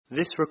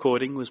This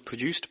recording was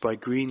produced by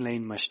Green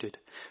Lane Masjid.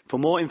 For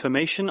more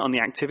information on the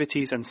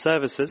activities and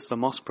services the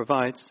mosque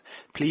provides,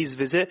 please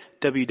visit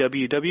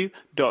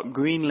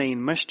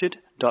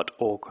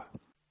www.greenlanemasjid.org.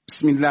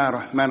 Bismillah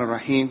ar-Rahman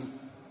ar-Rahim.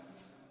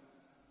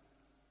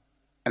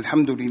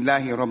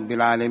 Alhamdulillahi Rabbil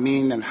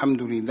Alameen.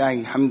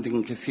 Alhamdulillahi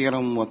hamdan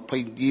kathiran wa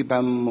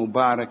tayyiban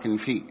mubarakan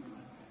fi.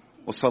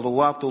 Wa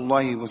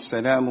salawatullahi wa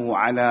salamu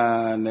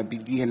ala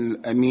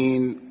nabiyyil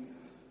ameen.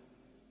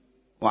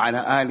 وعلى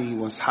آله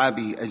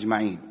وأصحابه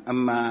أجمعين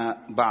أما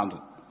بعد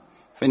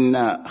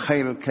فإن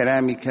خير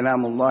الكلام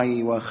كلام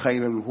الله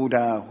وخير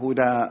الهدى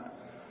هدى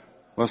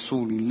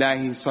رسول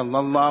الله صلى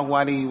الله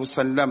عليه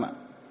وسلم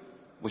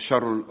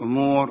وشر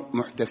الأمور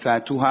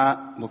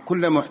محدثاتها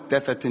وكل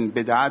محدثة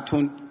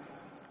بدعة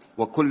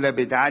وكل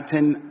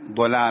بدعة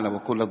ضلالة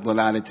وكل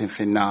ضلالة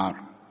في النار.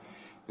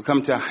 We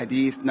come to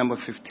hadith number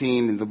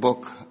 15 in the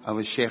book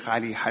of Sheikh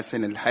Ali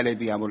Hassan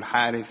al-Halabi Abu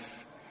al-Harith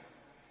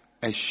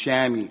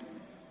al-Shami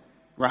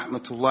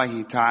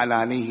Rahmatullahi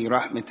ta'ala alayhi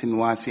rahmatin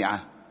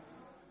wasi'ah.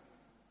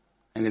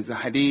 And it's a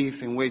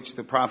hadith in which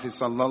the Prophet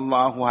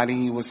sallallahu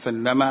alayhi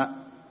wasallam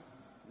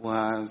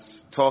was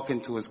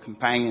talking to his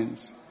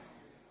companions,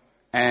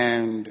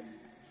 and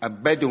a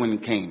Bedouin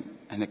came,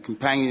 and the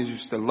companions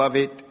used to love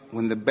it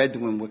when the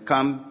Bedouin would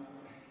come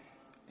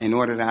in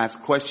order to ask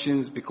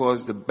questions,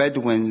 because the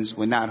Bedouins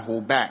would not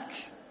hold back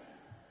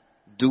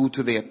due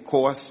to their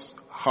coarse,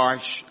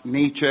 harsh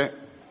nature.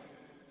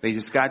 They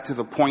just got to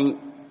the point,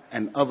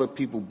 and other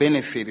people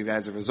benefited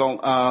as a result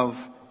of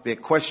their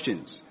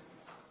questions.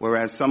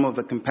 Whereas some of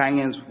the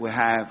companions would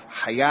have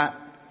hayat,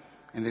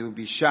 and they would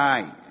be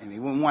shy, and they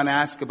wouldn't want to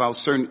ask about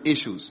certain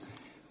issues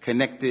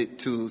connected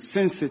to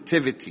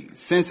sensitive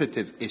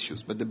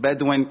issues. But the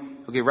Bedouin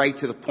will get right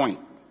to the point.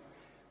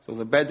 So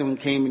the Bedouin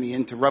came and he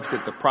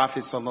interrupted the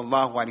Prophet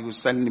sallallahu alaihi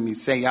wasallam. He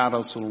said, Ya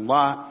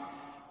Rasulullah,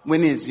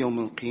 when is Yawm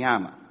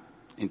al-Qiyamah?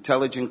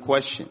 Intelligent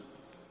question.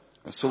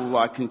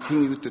 Rasulullah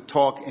continued to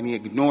talk and he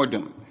ignored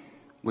him,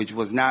 which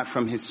was not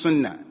from his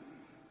sunnah.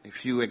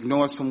 If you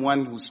ignore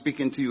someone who's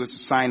speaking to you, it's a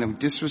sign of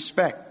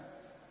disrespect.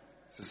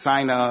 It's a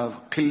sign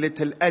of qillat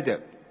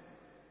al-adab.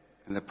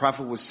 And the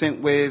Prophet was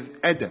sent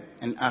with adab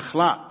and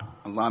akhlaq.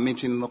 Allah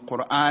mentioned in the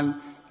Quran,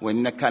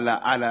 وَإِنَّكَ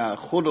لَعَلَى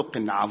خُلُقٍ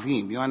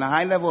عَظِيمٍ. You're on a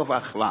high level of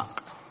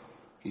akhlaq.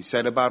 He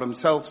said about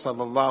himself,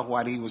 sallallahu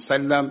alaihi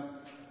wasallam,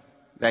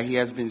 that he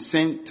has been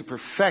sent to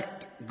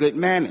perfect good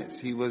manners.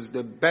 He was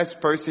the best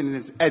person in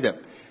his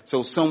adab.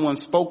 So someone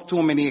spoke to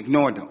him and he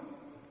ignored him.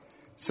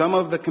 Some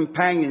of the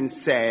companions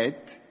said,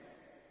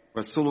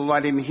 Rasulullah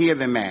didn't hear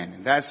the man,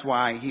 and that's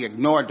why he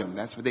ignored him.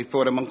 That's what they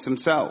thought amongst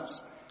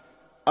themselves.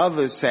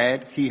 Others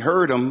said he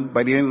heard him,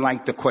 but he didn't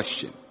like the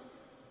question.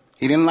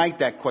 He didn't like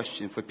that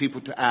question for people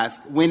to ask,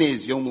 when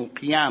is Yawm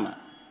al-Qiyamah?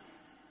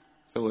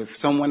 So if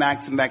someone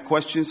asked him that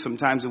question,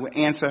 sometimes he would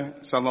answer,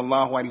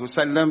 sallallahu alaihi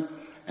wasallam,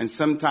 and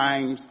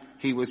sometimes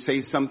he would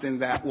say something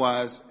that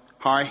was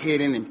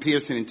hard-hitting and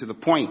piercing and to the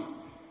point.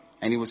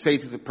 And he would say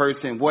to the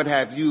person, what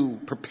have you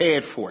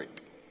prepared for it?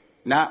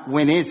 Not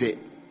when is it?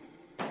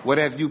 What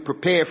have you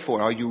prepared for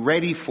it? Are you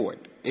ready for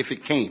it if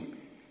it came?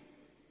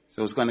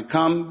 So it's going to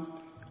come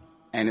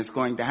and it's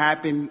going to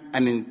happen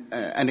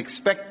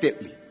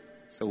unexpectedly.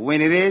 So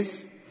when it is,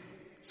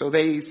 so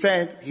they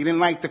said he didn't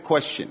like the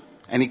question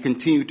and he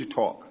continued to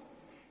talk.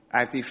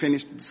 After he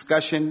finished the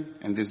discussion,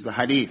 and this is the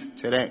hadith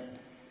today,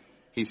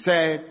 he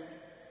said,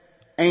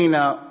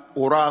 Aina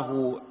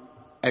urahu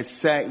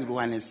as-sa'ilu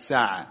an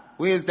as-sa'a.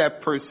 Where is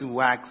that person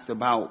who asked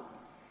about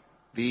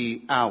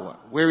the hour?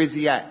 Where is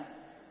he at?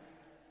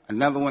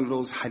 Another one of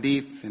those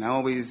hadith, and I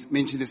always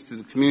mention this to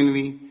the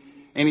community.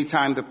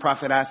 Anytime the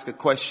Prophet asks a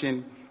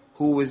question,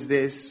 who is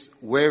this?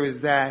 Where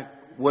is that?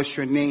 What's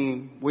your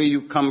name? Where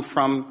you come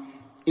from?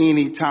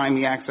 Anytime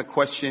he asks a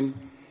question,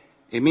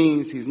 it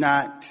means he's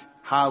not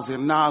hazir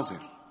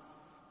nazir.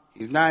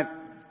 He's not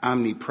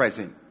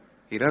omnipresent.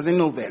 He doesn't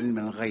know the ilm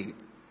al-ghayb.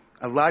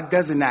 Allah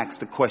doesn't ask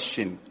the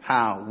question,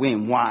 how,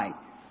 when, why.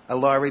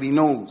 Allah already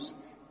knows.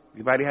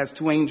 Everybody has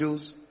two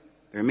angels.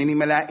 There are many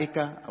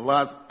malaika.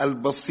 Allah's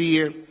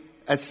al-Basir,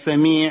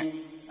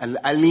 al-Sami',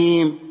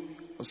 al-Alim.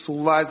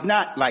 Rasulullah is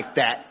not like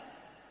that.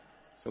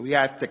 So we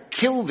have to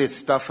kill this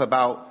stuff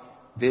about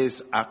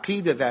this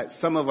aqidah that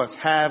some of us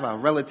have, our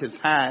relatives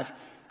have,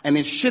 and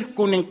it's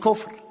shirkun and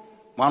kufr.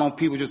 Why don't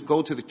people just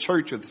go to the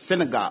church or the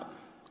synagogue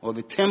or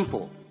the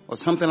temple or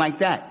something like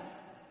that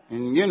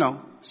and,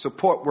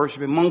 support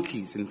worshiping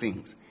monkeys and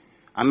things?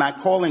 I'm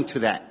not calling to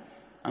that.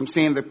 I'm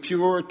saying the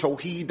pure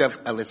tawheed of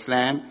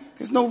al-Islam,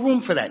 there's no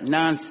room for that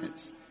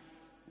nonsense.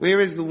 Where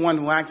is the one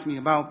who asked me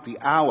about the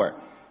hour?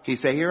 He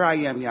said, here I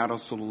am, Ya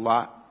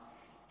Rasulullah.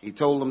 He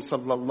told him,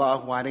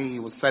 sallallahu alayhi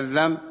wa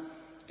sallam,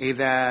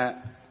 إِذَا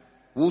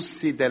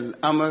وُسِّدَ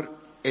الْأَمْرِ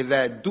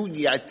إِذَا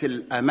دُجِعَتِ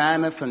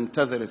الْأَمَانَ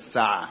فَانْتَظِرِ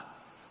السَّاعَةِ.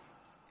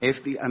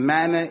 If the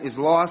amana is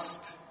lost,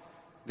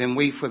 then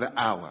wait for the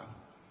hour.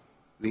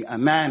 The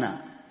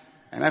amana.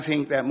 And I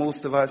think that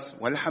most of us,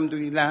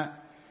 walhamdulillah,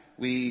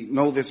 we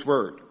know this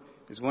word.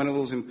 It's one of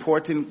those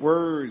important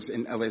words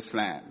in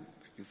al-Islam.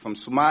 You're from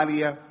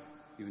Somalia,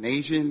 you're an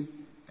Asian,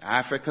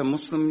 Africa,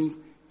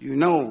 Muslim, You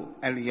know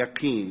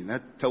al-yaqeen,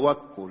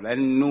 al-tawakkul,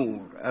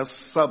 al-nur,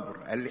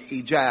 al-sabr,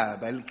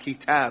 al-hijab,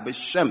 al-kitab,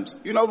 al-shams.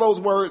 You know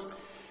those words?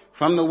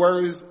 From the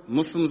words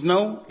Muslims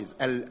know is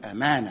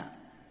al-amana.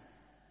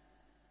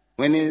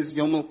 When is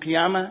Yawm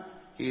al-Qiyamah?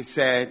 He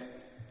said,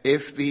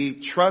 if the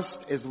trust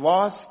is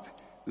lost,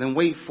 then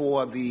wait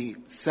for the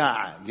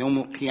Sa'ah. Yawm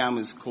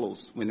al-Qiyamah is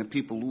close, when the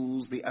people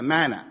lose the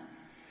amana.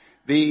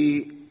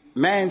 The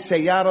man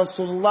said, Ya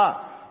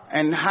Rasulullah,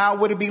 and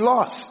how would it be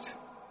lost?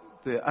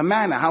 The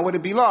amana, how would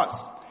it be lost?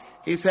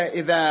 He said,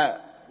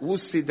 إِذَا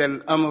وُسِّدَ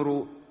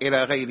الْأَمْرُ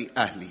إِلَى غَيْرِ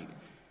أَهْلِهِ.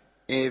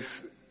 If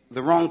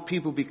the wrong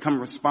people become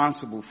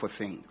responsible for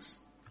things.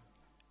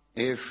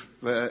 If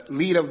the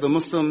leader of the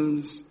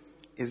Muslims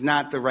is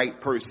not the right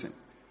person.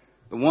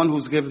 The one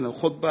who's giving the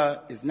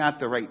khutbah is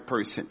not the right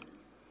person.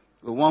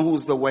 The one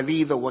who's the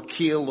wali, the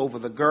wakil over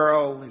the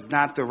girl is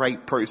not the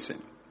right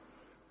person.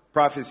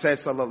 Prophet says,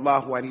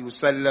 sallallahu alaihi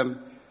wasallam,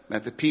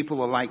 that the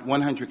people are like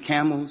 100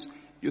 camels.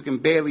 You can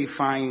barely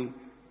find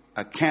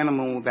a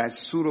camel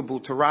that's suitable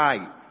to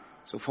ride.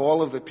 So for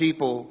all of the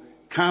people,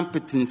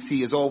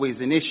 competency is always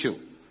an issue.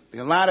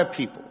 There are a lot of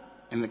people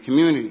in the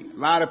community, a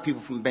lot of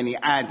people from Bani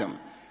Adam.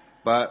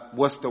 But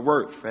what's the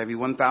worth? For every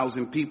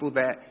 1,000 people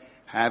that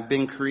have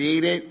been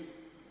created,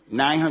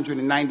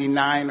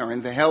 999 are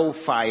in the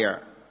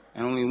hellfire,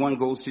 and only one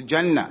goes to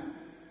Jannah.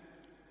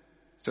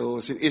 So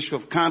it's an issue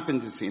of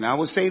competency. And I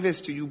will say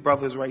this to you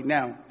brothers right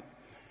now.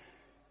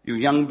 You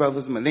young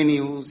brothers,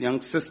 millennials,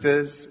 young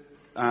sisters,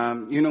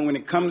 when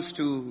it comes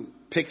to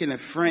picking a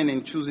friend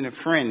and choosing a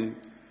friend,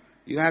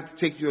 you have to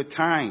take your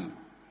time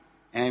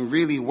and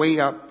really weigh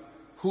up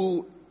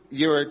who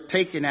you're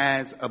taking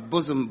as a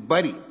bosom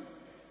buddy.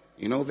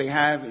 You know, they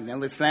have in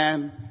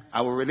Islam,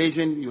 our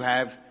religion, you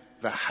have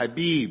the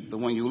Habib, the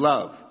one you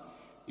love.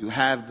 You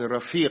have the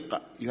Rafiqa,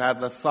 you have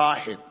the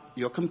Sahib,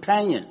 your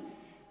companion.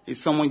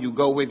 He's someone you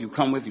go with, you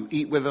come with, you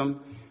eat with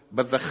him.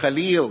 But the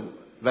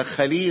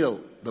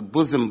Khalil, the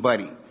bosom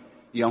buddy,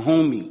 your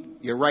homie,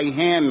 your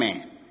right-hand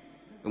man,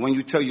 the one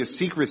you tell your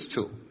secrets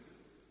to.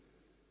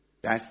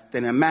 That's the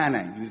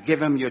amana. You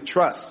give him your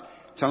trust.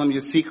 Tell him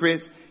your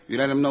secrets. You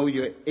let him know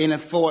your inner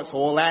thoughts,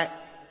 all that.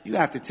 You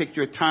have to take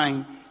your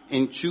time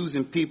in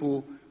choosing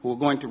people who are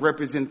going to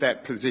represent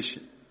that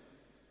position.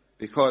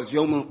 Because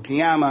Yawm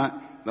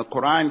al-Qiyamah, the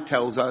Quran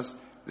tells us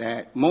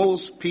that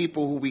most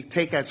people who we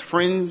take as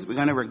friends, we're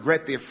going to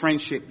regret their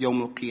friendship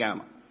Yawm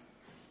al-Qiyamah.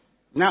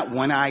 Not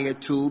one ayah,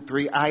 2,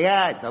 3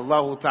 ayat.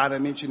 Allah Ta'ala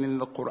mentioned in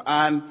the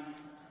Quran,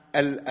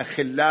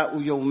 Al-akhillau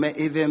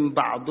yawma'idhin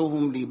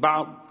ba'duhum li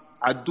ba'd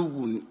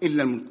aduwwun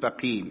illa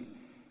al-muttaqeen.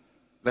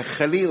 The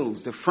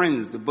khalils, the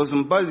friends, the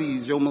bosom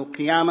buddies, Yawm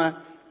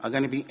al-Qiyamah, are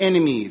going to be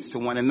enemies to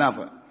one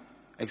another.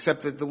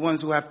 Except that the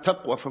ones who have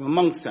taqwa from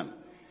amongst them.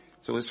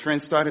 So his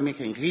friend started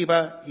making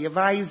ghiba. He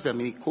advised them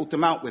and he called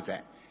them out with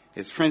that.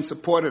 His friend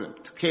supported him,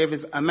 took care of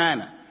his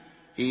amana.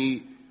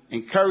 He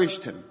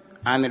encouraged him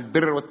on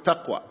al-birr wa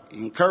taqwa. He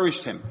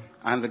encouraged him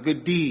on the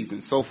good deeds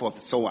and so forth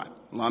and so on.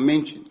 Allah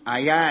mentioned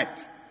ayat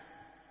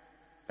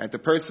that the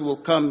person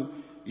will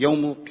come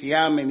Yawm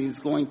al-Qiyamah and he's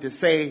going to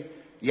say,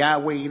 Ya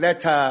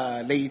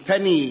waylata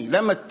laytani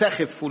lam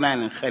attakhidh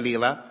fulanan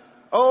khalila.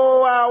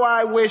 Oh, how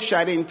I wish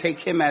I didn't take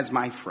him as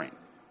my friend.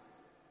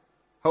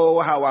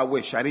 Oh, how I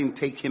wish I didn't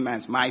take him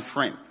as my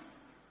friend.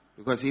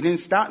 Because he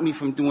didn't stop me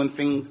from doing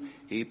things.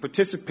 He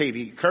participated,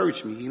 he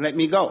encouraged me, he let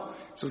me go.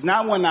 So it's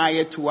not one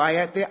ayat, 2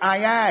 ayat, they're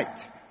ayat.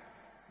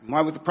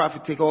 Why would the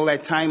Prophet take all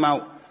that time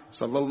out,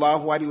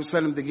 sallallahu alaihi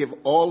wasallam, to give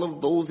all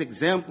of those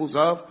examples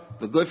of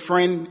the good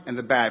friend and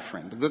the bad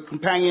friend, the good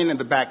companion and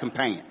the bad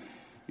companion?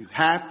 You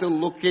have to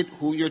look at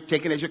who you're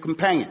taking as your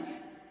companion.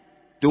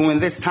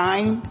 During this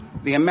time,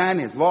 the man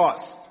is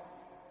lost.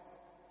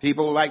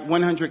 People are like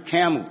 100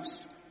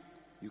 camels.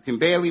 You can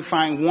barely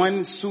find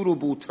one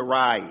suitable to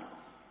ride,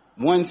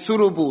 one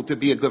suitable to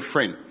be a good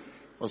friend.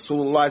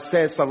 Rasulullah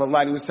says, sallallahu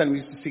alaihi wasallam,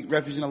 used to seek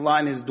refuge in Allah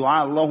in his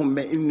dua,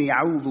 Allahumma inni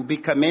a'udhu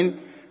bika min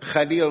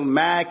khalil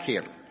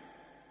makir.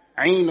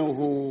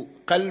 عينه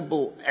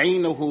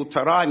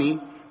تراني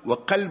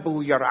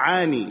وقلبه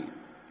يرعاني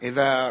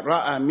إذا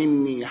رأى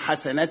مني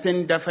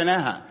حسنة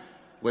دفنها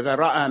وإذا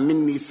رأى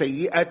مني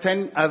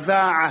سيئة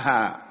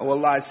أذاعها. Oh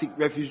Allah, I seek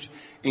refuge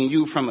in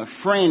you from a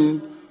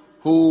friend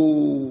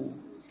who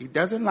he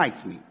doesn't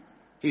like me.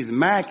 He's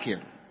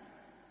makir.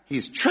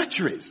 He's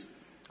treacherous.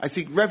 I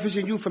seek refuge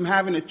in you from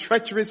having a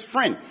treacherous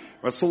friend.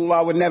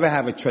 Rasulullah would never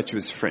have a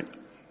treacherous friend.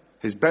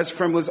 His best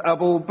friend was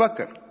Abu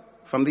Bakr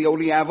from the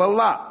awliya of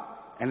Allah.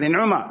 And then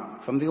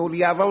Umar from the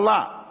awliya of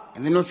Allah.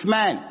 And then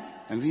Uthman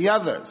and the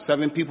others.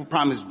 7 people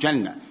promised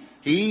Jannah.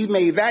 He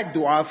made that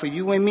dua for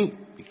you and me.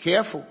 Be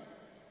careful.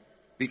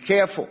 Be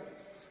careful.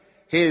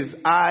 His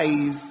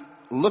eyes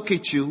look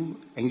at you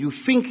and you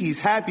think he's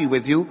happy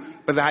with you,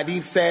 but the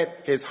hadith said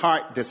his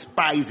heart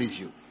despises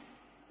you.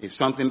 If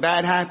something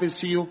bad happens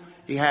to you,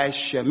 he has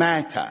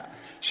shamata.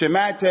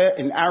 Shamata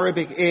in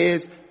Arabic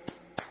is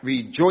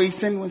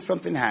rejoicing when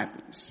something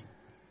happens.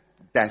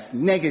 That's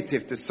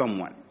negative to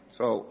someone.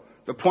 So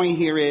the point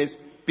here is,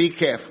 be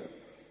careful.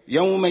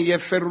 يَوْمَ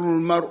يَفِرُّ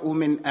الْمَرْءُ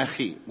مِنْ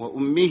أَخِيهِ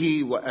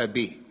وَأُمِّهِ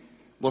وَأَبِيهِ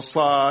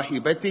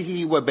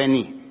وصاحبته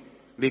وبنيه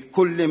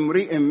لكل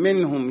امرئ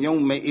منهم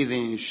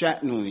يومئذ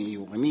شأن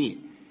يغنيه.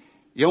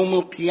 Yawm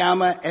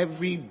al-Qiyamah,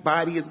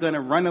 everybody is going to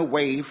run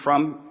away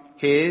from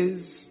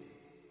his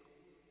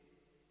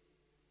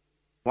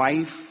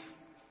wife,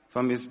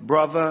 from his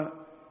brother,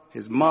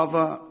 his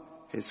mother,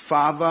 his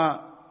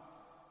father,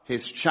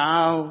 his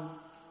child,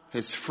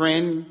 his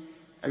friend.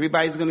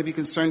 Everybody's going to be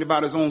concerned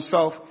about his own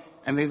self,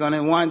 and they're going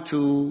to want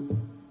to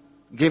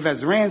give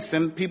as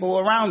ransom people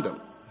around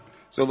them.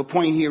 So the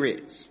point here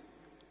is,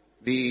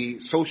 the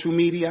social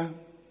media,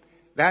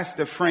 that's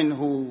the friend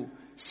who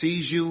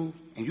sees you,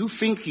 and you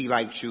think he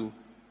likes you,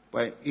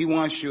 but he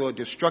wants your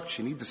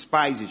destruction. He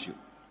despises you.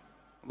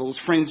 Those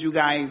friends you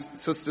guys,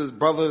 sisters,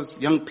 brothers,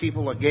 young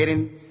people are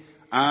getting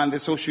on the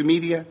social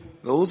media,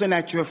 those are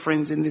not your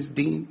friends in this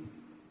deen.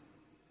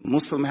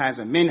 Muslim has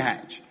a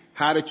minhaj,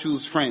 how to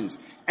choose friends.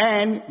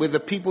 And with the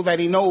people that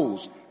he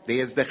knows,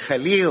 there's the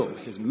Khalil,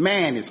 his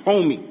man, his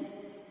homie.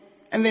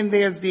 And then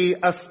there's the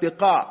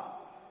Asdiqa,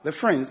 the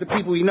friends, the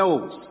people he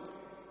knows.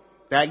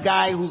 That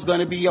guy who's going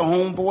to be your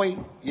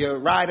homeboy, your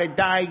ride or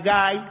die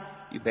guy,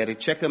 you better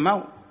check him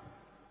out.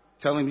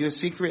 Tell him your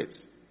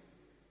secrets.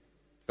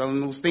 Tell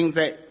him those things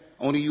that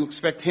only you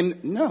expect him.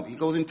 No, he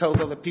goes and tells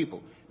other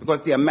people because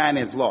the aman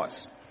is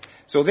lost.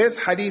 So this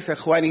hadith,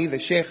 Ikhwani, the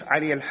Shaykh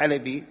Ali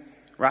al-Halabi,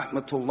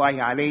 rahmatullahi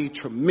alayhi,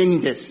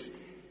 tremendous.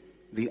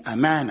 The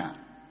amana.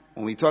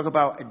 When we talk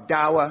about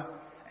dawah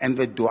and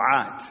the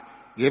du'at,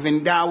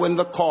 giving dawah and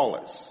the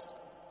callers,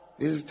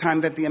 this is the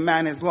time that the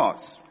aman is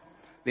lost.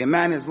 The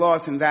aman is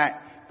lost in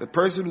that the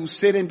person who's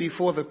sitting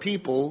before the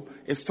people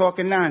is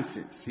talking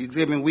nonsense. He's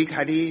giving weak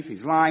hadith,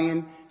 he's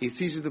lying, he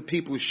teaches the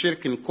people shirk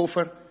and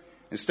kufr.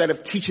 Instead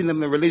of teaching them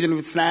the religion of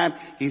Islam,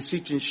 he's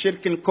teaching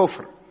shirk and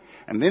kufr.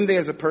 And then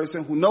there's a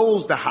person who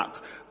knows the haqq,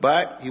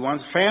 but he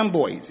wants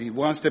fanboys, he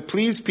wants to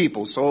please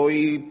people, so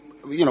he,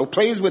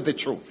 plays with the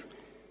truth.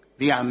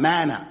 The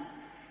amana.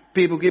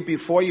 People get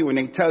before you and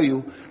they tell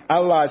you,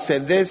 Allah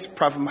said this,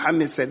 Prophet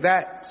Muhammad said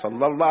that,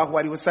 sallallahu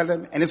alaihi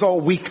wasallam, and it's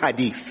all weak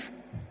hadith.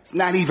 It's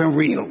not even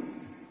real.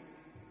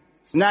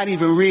 It's not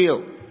even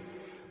real.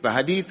 The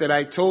hadith that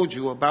I told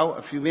you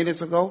about a few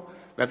minutes ago,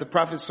 that the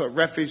Prophet sought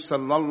refuge,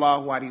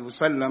 sallallahu alaihi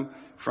wasallam,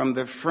 from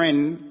the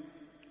friend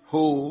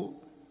who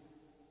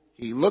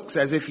he looks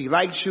as if he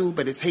likes you,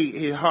 but his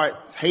heart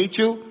hates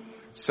you.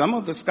 Some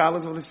of the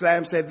scholars of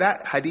Islam said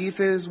that hadith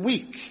is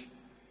weak.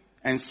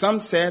 And some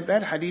said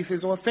that hadith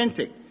is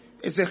authentic.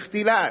 It's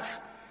ikhtilaf.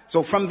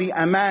 So from the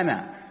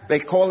amana,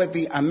 they call it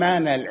the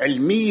amana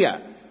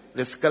al-ilmiya,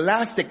 the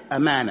scholastic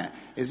amana,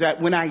 is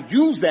that when I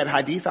use that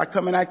hadith, I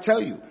come and I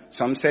tell you.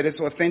 Some said it's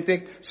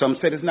authentic, some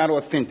said it's not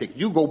authentic.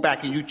 You go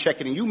back and you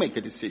check it and you make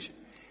the decision.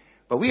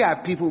 But we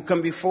have people who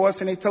come before us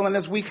and they're telling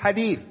us weak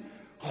hadith.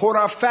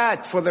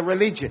 Khurafat for the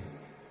religion.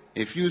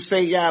 If you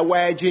say, ya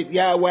wajid,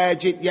 ya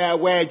wajid, ya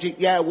wajid,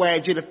 ya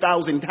wajid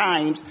 1,000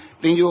 times,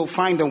 then you'll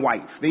find a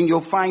wife. Then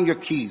you'll find your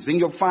keys. Then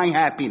you'll find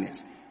happiness.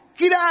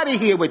 Get out of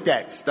here with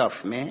that stuff,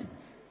 man.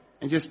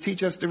 And just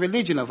teach us the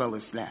religion of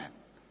Islam.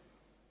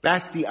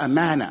 That's the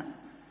amana.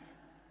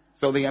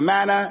 So the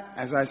amana,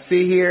 as I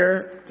see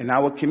here in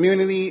our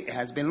community, it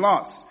has been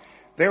lost.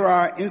 There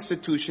are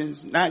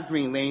institutions, not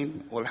Green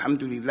Lane,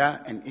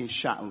 alhamdulillah and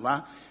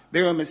inshallah.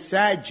 There are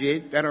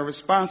masajid that are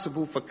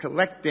responsible for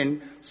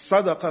collecting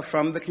sadaqah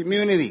from the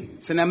community.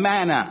 It's an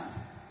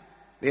amana.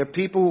 There are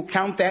people who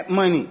count that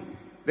money.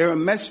 There are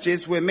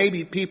masjids where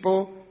maybe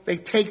people, they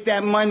take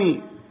that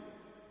money.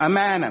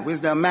 Amana.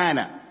 Where's the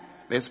amana?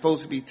 They're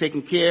supposed to be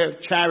taking care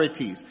of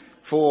charities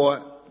for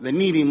the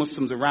needy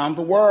Muslims around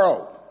the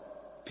world.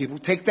 People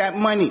take that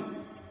money.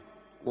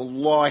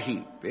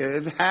 Wallahi,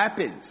 it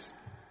happens.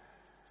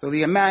 So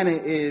the amana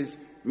is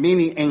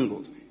many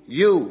angles.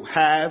 You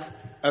have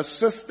a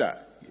sister,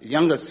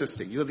 younger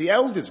sister. You're the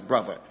eldest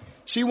brother.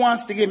 She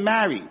wants to get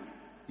married.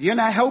 You're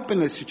not helping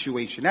the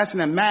situation. That's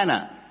an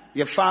amana.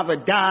 Your father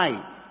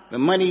died. The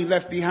money he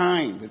left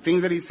behind. The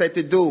things that he said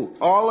to do.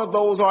 All of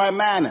those are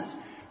amanas.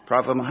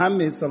 Prophet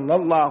Muhammad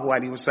sallallahu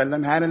alaihi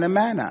wasallam had an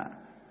amana.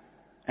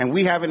 And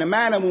we have an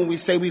amana when we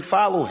say we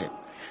follow him.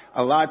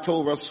 Allah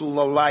told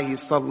Rasulullah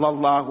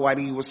sallallahu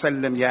alaihi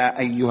wasallam, Ya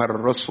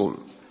ayyuhar Rasul,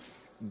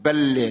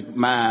 بلغ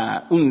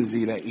ما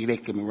أنزل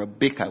إليك من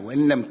ربك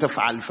وإن لم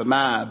تفعل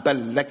فما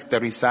بلغت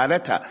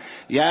رسالته.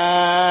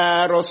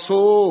 Ya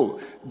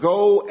Rasul,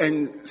 go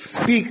and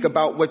speak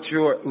about what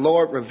your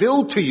Lord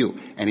revealed to you.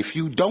 And if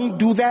you don't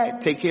do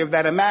that, take care of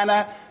that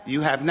amana, you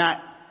have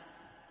not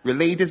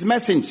relayed his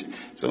message.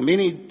 So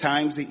many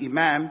times the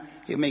Imam,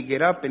 he may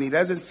get up and he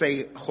doesn't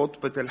say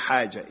khutbat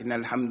al-haja, inna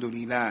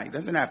alhamdulillah. He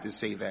doesn't have to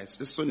say that. It's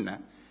the sunnah.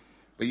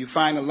 But you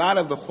find a lot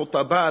of the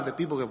khutbah, the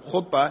people who have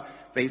khutbah,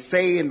 they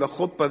say in the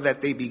khutbah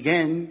that they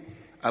begin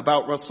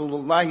about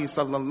Rasulullah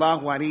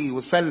sallallahu alaihi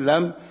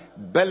wasallam,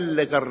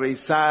 balligh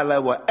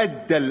al-risala wa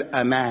adda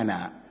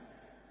al-amana.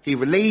 He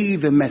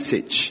relayed the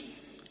message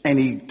and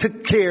he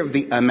took care of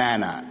the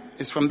amana.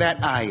 It's from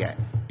that ayah.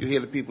 You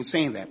hear the people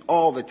saying that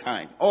all the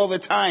time, all the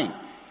time.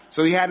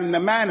 So he had an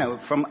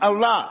amana from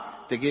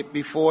Allah to get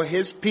before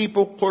his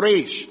people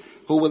Quraysh,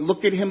 who would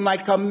look at him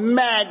like a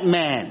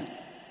madman.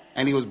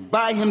 And he was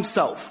by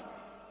himself.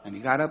 And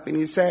he got up and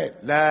he said,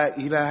 La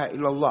ilaha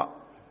illallah.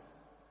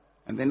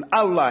 And then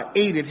Allah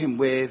aided him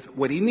with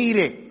what he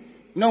needed.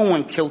 No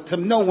one killed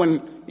him. No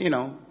one,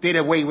 did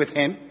away with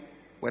him.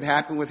 What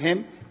happened with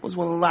him was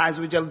what Allah Azza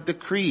wa Jalla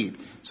decreed.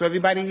 So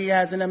everybody here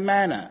has an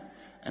amana.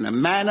 An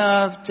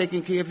amana of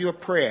taking care of your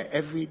prayer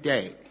every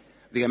day.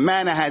 The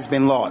amana has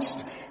been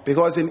lost.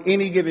 Because in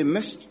any given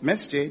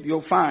masjid,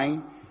 you'll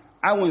find,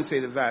 I wouldn't say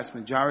the vast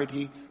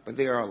majority, but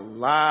there are a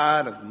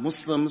lot of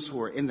Muslims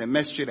who are in the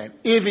masjid at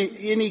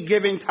any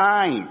given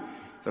time.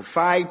 The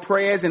 5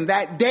 prayers in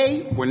that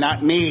day were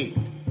not made.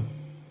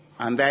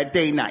 On that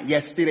day, not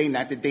yesterday,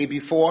 not the day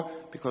before,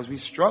 because we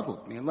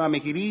struggled. May Allah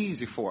make it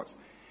easy for us.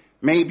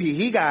 Maybe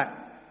he got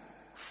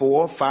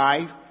 4 or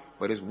 5,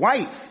 but his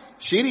wife,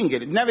 she didn't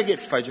get it. Never get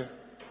Fajr.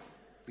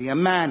 The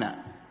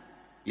amana.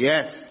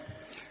 Yes.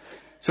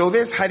 So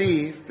this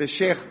hadith, the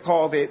Sheikh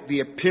called it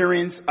the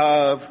appearance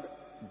of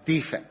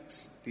defects.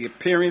 The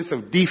appearance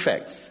of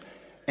defects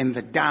in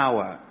the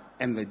da'wah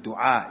and the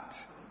du'at.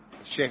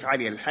 Sheikh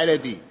Ali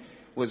al-Halabi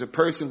was a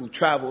person who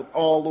traveled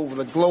all over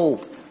the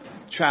globe,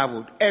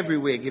 traveled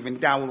everywhere giving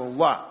da'wah to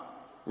Allah,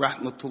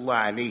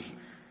 rahmatullah alayhi.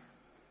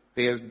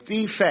 There's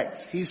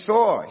defects. He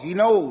saw, he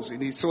knows, and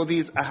he saw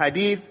these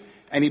ahadith,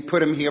 and he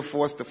put them here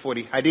for us, the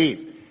 40 hadith.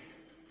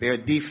 There are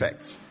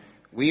defects.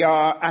 We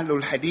are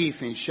Ahlul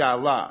Hadith,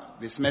 inshallah.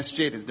 This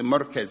masjid is the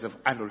markaz of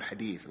Ahlul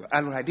Hadith.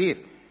 Ahlul Hadith.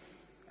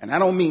 And I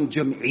don't mean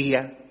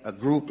Jam'iyyah, a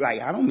group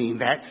I don't mean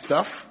that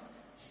stuff.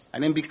 I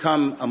didn't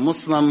become a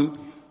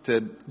Muslim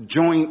to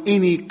join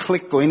any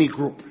clique or any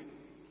group.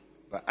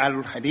 But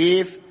Ahlul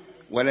Hadith,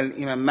 what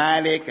Imam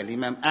Malik,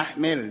 Imam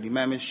Ahmed,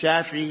 Imam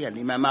Shafi'i,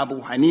 Imam Abu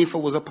Hanifa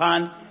was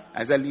upon,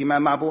 as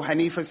Imam Abu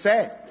Hanifa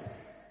said,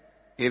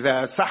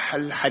 إذا صح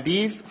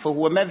الحديث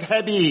فهو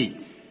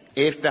مذهبي.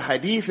 If the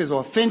hadith is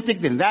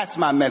authentic, then that's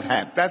my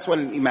madhab. That's what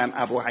Imam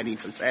Abu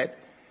Hanifa said.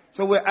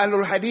 So we're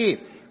Ahlul Hadith.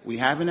 We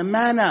have an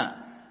amana.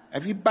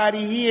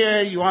 Everybody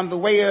here, you're on the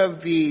way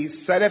of the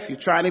Salaf. You're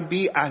trying to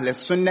be Ahl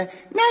Sunnah.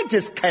 Not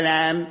just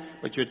kalam,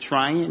 but you're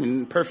trying,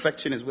 and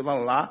perfection is with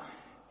Allah.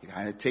 You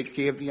got to take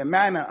care of the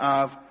amana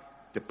of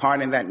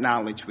departing that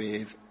knowledge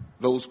with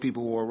those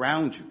people who are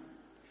around you.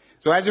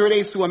 So as it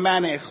relates to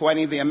amana,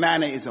 ikhwani, the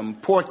amana is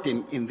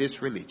important in this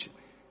religion.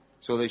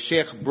 So the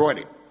Sheikh brought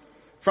it.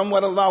 From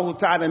what Allah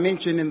Ta'ala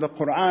mentioned in the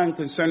Quran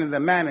concerning the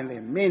amana, there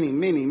are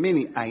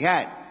many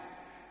ayat.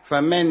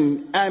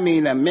 فَإِنْ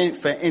أَمِنَ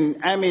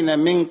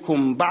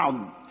مِنْكُمْ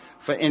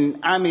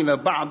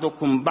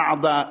بَعْضُكُمْ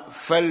بَعْضًا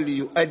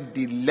فَلْيُؤَدِّ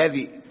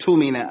الَّذِي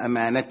تُمِنَ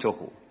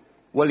أَمَانَتَهُ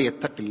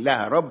وَلْيَتَّقِ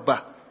اللَّهَ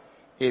رَبَّهُ.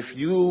 If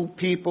you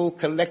people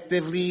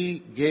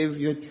collectively give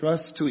your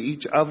trust to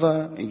each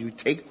other and you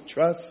take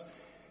trust,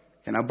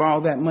 can I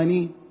borrow that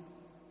money?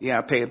 Yeah,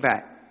 I'll pay it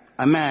back.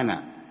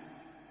 Amana.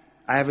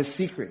 I have a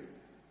secret.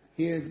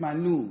 Here's my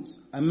news.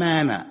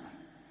 Amana.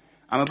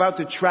 I'm about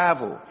to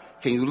travel.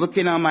 Can you look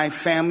in on my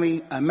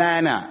family?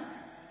 Amana.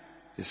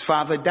 His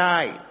father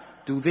died.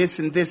 Do this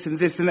and this and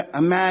this and that.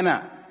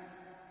 Amana.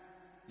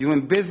 You're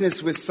in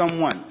business with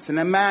someone. It's an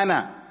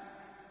amana.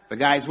 The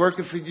guy's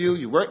working for you.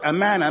 You work.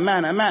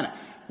 Amana.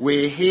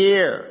 We're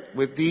here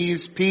with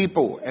these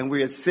people and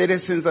we're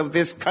citizens of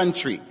this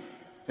country.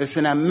 It's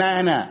an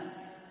amana.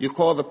 You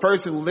call the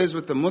person who lives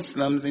with the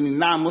Muslims, and in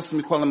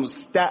non-Muslim you call him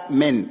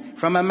musta'min.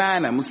 From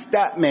amana,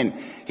 musta'min.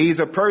 He's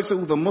a person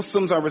who the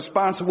Muslims are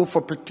responsible for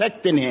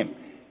protecting him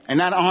and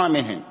not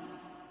harming him.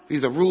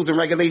 These are rules and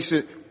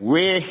regulations.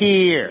 We're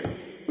here.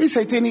 We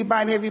say to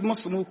anybody, every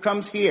Muslim who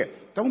comes here,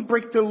 don't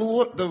break the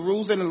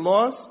rules and the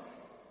laws.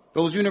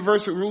 Those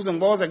universal rules and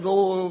laws that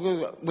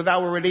go with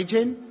our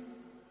religion.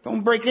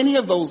 Don't break any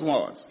of those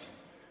laws.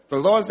 The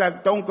laws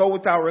that don't go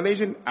with our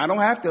religion, I don't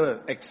have to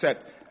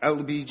accept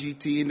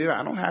LBGT, and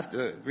I don't have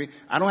to agree.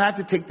 I don't have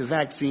to take the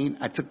vaccine.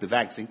 I took the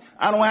vaccine.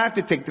 I don't have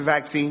to take the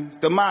vaccine.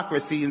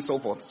 Democracy and so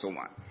forth and so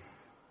on.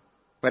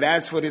 But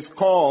as for this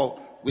call,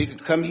 we can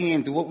come here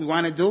and do what we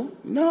want to do.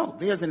 No,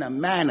 there's an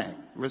amana,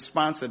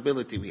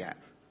 responsibility we have.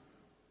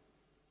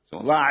 So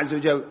Allah Azza wa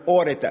Jal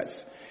ordered us.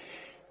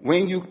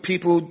 When you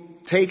people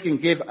take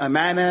and give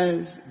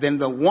amanas, then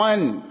the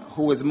one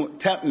who is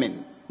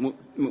mu'tamin,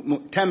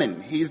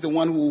 he's the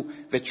one who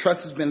the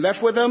trust has been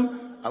left with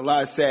him.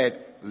 Allah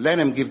said, let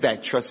him give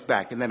that trust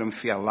back and let him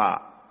fear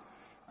Allah.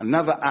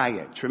 Another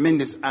ayat,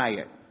 tremendous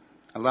ayat.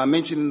 Allah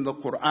mentioned in the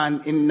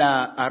Quran,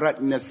 إِنَّا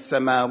أَرَدْنَا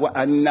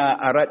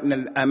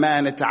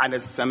الْأَمَانَةَ عَلَى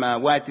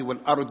السَّمَاوَاتِ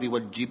وَالْأَرْضِ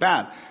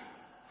وَالْجِبَالِ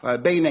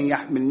فَأَبَيْنَ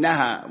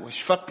يَحْمِلْنَهَا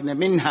وَاشْفَقْنَ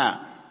مِنْهَا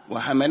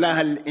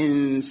وَحَمَلَهَا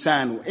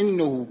الْإِنسَانُ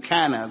إِنَّهُ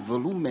كَانَ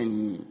ظَلُومًا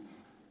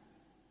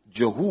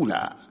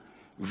جَهُولًا.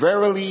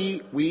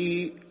 Verily,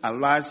 we,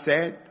 Allah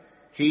said,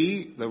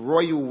 He, the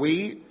royal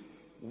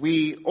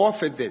we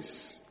offered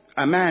this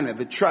amana,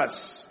 the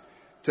trust,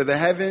 to the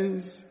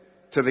heavens,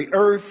 to the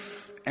earth,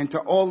 and to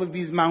all of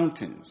these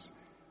mountains.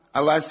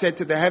 Allah said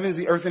to the heavens,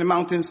 the earth, and the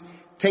mountains,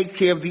 take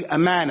care of the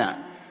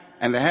amana.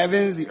 And the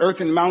heavens, the earth,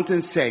 and the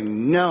mountains said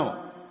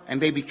no.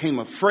 And they became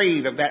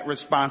afraid of that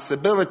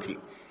responsibility.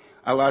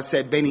 Allah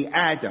said, Bani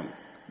Adam,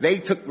 they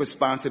took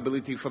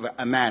responsibility for the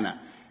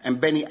amana. And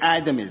Bani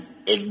Adam is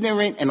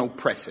ignorant and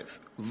oppressive.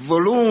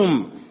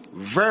 Zulum,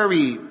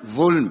 very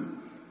zulm.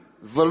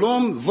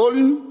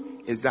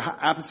 Zulm is the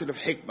opposite of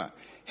hikmah.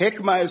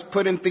 Hikmah is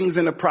putting things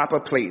in a proper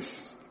place.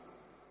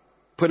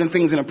 Putting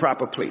things in a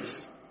proper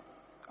place.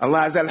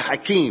 Allah is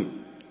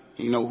al-Hakim.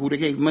 You know who to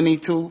give money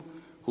to,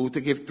 who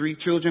to give 3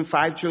 children,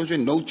 5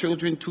 children, no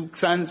children, 2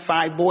 sons,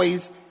 5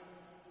 boys.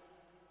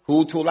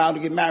 Who to allow to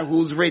get married,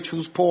 who's rich,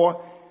 who's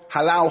poor.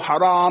 Halal,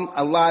 haram,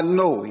 Allah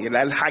know. You're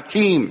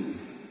al-Hakim.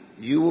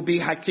 You will be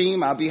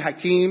Hakim, I'll be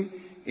Hakim.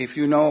 If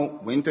you know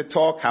when to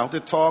talk, how to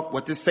talk,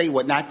 what to say,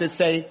 what not to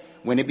say,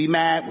 when to be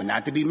mad, when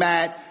not to be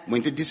mad,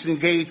 when to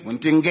disengage, when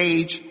to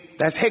engage.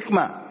 That's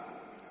hikmah.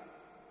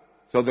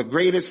 So the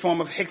greatest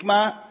form of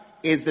hikmah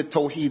is the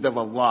tawheed of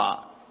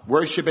Allah.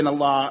 Worshiping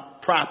Allah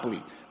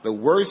properly. The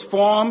worst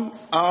form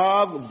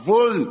of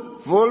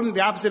zulm. Zulm,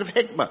 the opposite of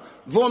hikmah.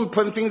 Zulm,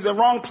 putting things in the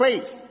wrong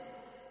place.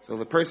 So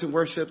the person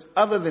worships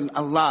other than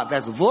Allah.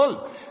 That's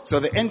zulm. So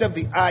the end of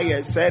the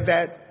ayah said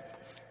that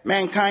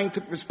mankind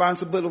took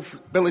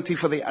responsibility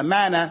for the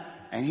amana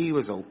and he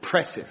was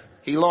oppressive.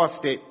 He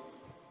lost it.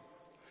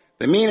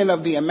 The meaning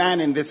of the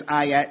amana in this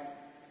ayat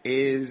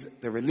is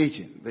the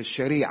religion, the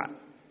sharia.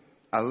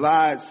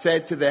 Allah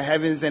said to the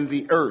heavens and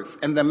the earth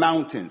and the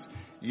mountains,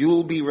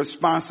 you'll be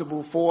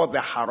responsible for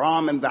the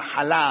haram and the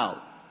halal.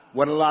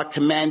 What Allah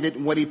commanded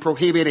and what He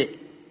prohibited.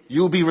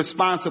 You'll be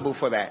responsible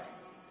for that.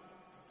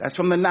 That's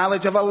from the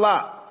knowledge of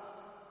Allah.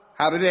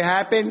 How did it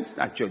happen? It's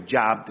not your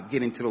job to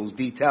get into those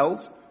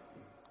details.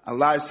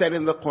 Allah said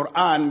in the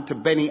Quran to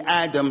Bani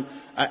Adam,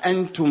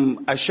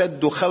 أَأَنْتُمْ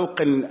أَشَدُّ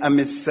خَلْقًا أَمِ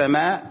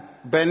السَّمَاءِ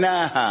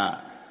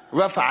بَنَاهَا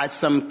رَفَعَ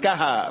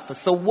سَمْكَهَا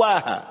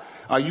فَسَوَّاهَا.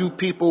 Are you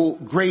people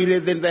greater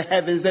than the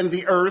heavens and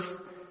the earth?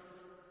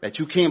 That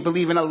you can't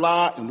believe in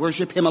Allah and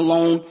worship Him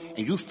alone,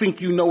 and you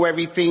think you know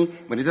everything,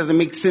 when it doesn't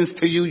make sense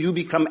to you, you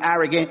become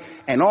arrogant,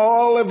 and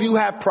all of you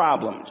have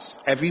problems.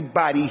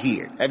 Everybody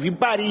here, and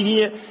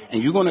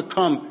you're going to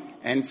come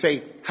and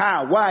say,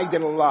 how, why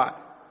did Allah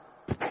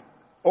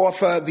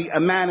offer the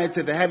amana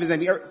to the heavens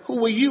and the earth?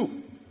 Who are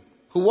you?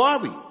 Who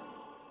are we?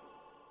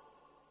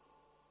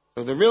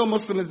 So the real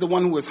Muslim is the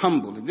one who is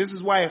humble. And this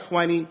is why,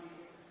 Ikhwani,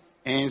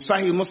 in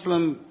Sahih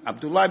Muslim,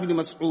 Abdullah ibn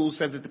Mas'ud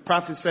said that the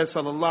Prophet said,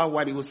 sallallahu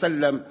alayhi wa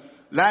sallam,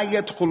 لا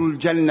يدخل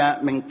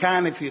الجنة من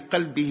كان في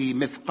قلبه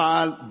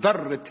مثقال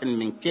ذرة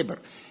من كبر.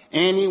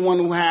 Anyone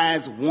who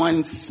has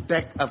one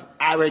speck of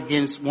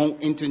arrogance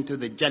won't enter into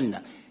the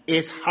Jannah.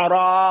 It's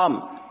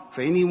haram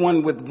for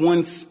anyone with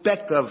one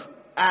speck of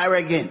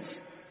arrogance.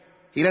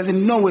 He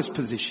doesn't know his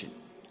position.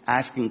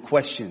 Asking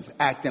questions,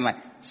 acting like,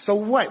 so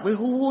what?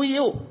 Who are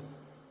you?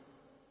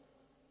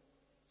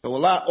 So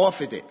Allah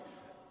offered it.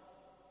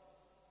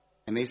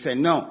 And they said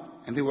no.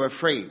 And they were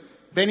afraid.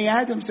 Bani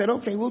Adam said,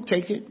 okay, we'll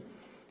take it.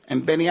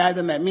 And Bani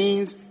Adam, that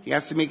means he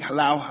has to make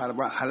halal,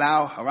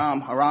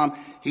 haram, haram.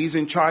 He's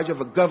in charge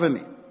of a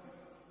government.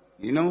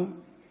 You know?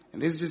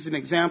 And this is just an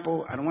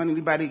example. I don't want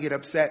anybody to get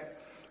upset.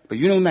 But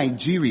you know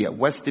Nigeria,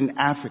 Western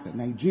Africa.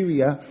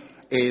 Nigeria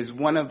is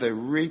one of the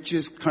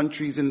richest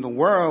countries in the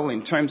world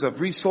in terms of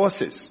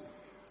resources.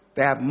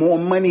 They have more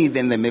money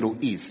than the Middle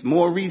East.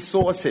 More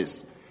resources.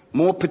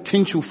 More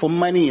potential for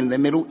money in the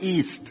Middle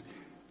East.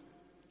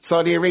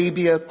 Saudi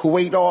Arabia,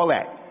 Kuwait, all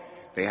that.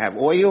 They have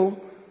oil,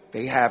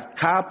 they have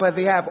copper,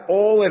 they have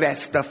all of that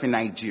stuff in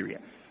Nigeria.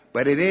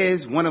 But it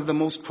is one of the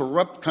most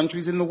corrupt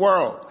countries in the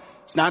world.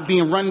 It's not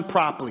being run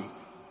properly.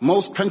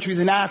 Most countries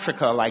in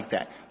Africa are like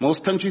that.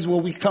 Most countries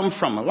where we come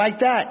from are like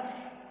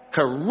that.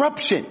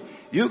 Corruption.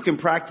 You can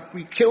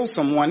practically kill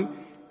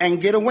someone and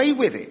get away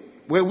with it.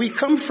 Where we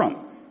come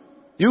from.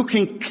 You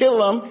can kill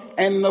them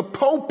and the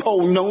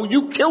popo know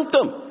you killed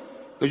them.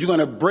 Because you're going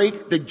to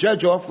break the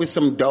judge off with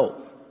some dough.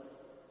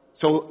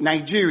 So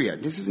Nigeria,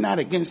 this is not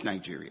against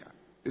Nigeria.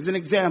 This is an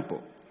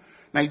example.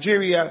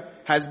 Nigeria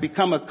has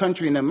become a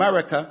country in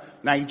America.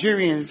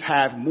 Nigerians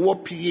have more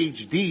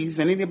PhDs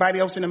than anybody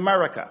else in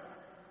America.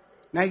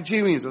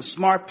 Nigerians are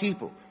smart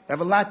people. They have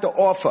a lot to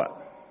offer.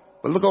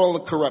 But look at all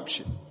the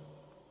corruption.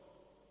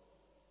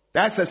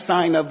 That's a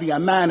sign of the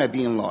amana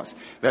being lost.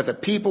 That the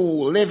people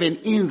who are living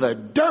in the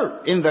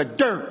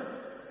dirt,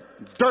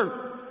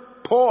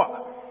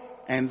 poor,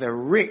 and the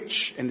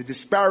rich, and the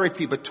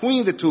disparity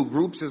between the two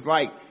groups is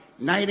like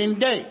night and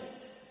day.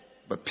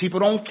 But people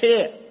don't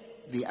care.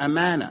 The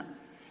amana.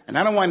 And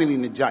I don't want any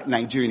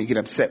Nigerian to get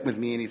upset with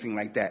me, anything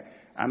like that.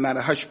 I'm not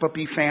a Hush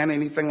Puppy fan,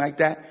 anything like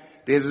that.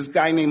 There's this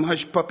guy named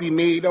Hush Puppy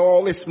made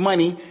all this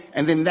money,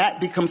 and then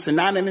that becomes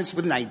synonymous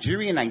with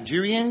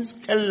Nigerians.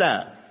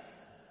 Kalla.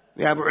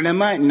 We have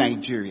ulama in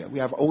Nigeria. We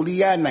have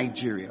awliya in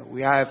Nigeria.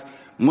 We have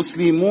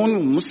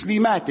Muslimun,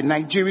 Muslimat in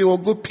Nigeria, all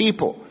good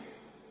people.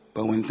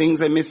 But when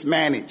things are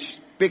mismanaged,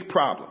 big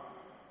problem.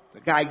 The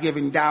guy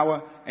giving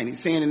dawah, and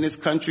he's saying in this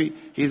country,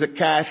 he's a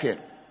kafir.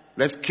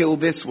 Let's kill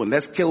this one.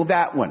 Let's kill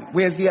that one.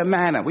 Where's the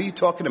amana? What are you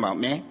talking about,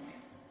 man?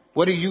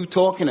 What are you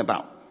talking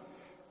about?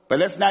 But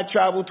let's not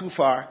travel too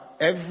far.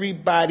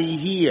 Everybody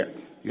here,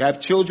 you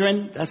have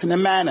children, that's an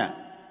amana.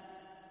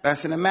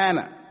 That's an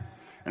amana.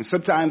 And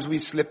sometimes we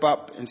slip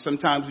up, and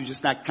sometimes we're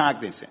just not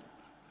cognizant.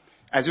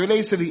 As it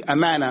relates to the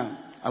amana,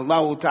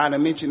 Allah Ta'ala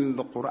mentioned in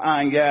the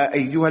Quran, Ya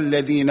ayyuhal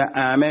ladhina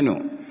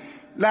amanu,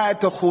 la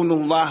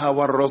takhunu Allah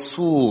wa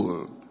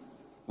rasul,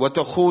 wa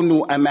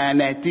takhunu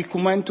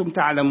amanatikum antum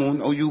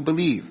ta'lamun, or you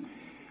believe.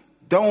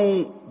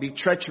 Don't be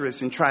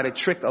treacherous and try to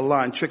trick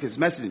Allah and trick His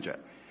messenger.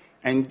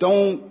 And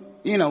don't,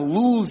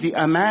 lose the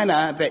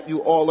amana that you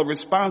all are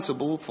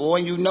responsible for,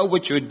 and you know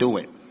what you're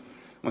doing.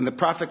 When the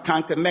Prophet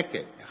conquered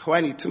Mecca,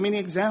 too many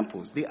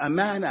examples. The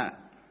amana.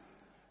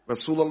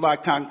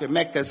 Rasulullah conquered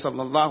Mecca,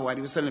 sallallahu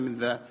alaihi wasallam, in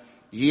the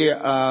year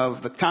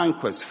of the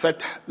conquest, Fath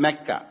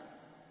Mecca.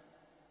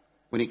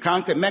 When he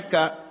conquered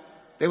Mecca,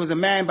 there was a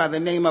man by the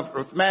name of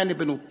Uthman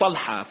ibn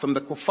Talha from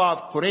the Kuffar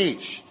of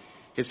Quraysh.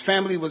 His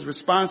family was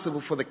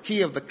responsible for the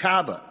key of the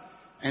Kaaba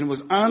and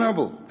was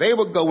honorable. They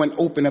would go and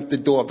open up the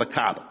door of the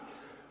Kaaba.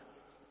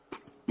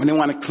 When they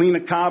want to clean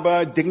the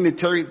Kaaba,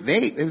 dignitary,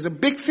 it was a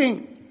big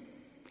thing.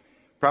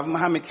 Prophet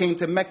Muhammad came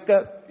to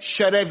Mecca,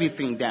 shut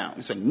everything down.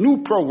 It's a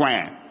new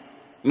program.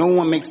 No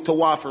one makes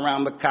tawaf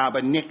around the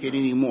Kaaba naked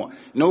anymore.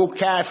 No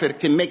kafir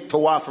can make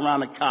tawaf around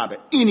the Kaaba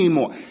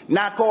anymore.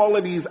 Knock all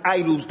of these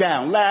idols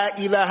down. La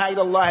ilaha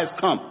illallah has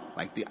come.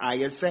 Like the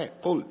ayah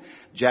said, قُلْ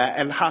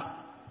جَاءَ الْحَقِّ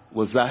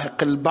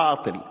وَزَهَقَ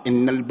الْبَاطِلِ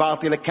إِنَّ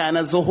الْبَاطِلَ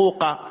كَانَ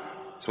زُهُوقًا.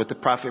 That's what the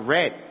Prophet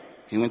read.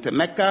 He went to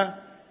Mecca.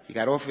 He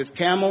got off his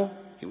camel.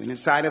 He went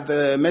inside of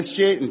the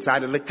masjid,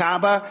 inside of the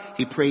Kaaba.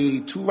 He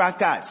prayed 2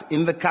 rakats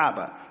in the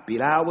Kaaba.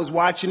 Bilal was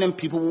watching him.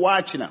 People were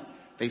watching him.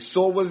 They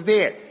saw what was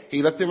there.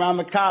 He looked around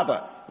the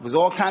Kaaba. It was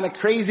all kind of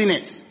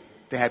craziness.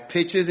 They had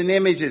pictures and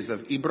images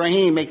of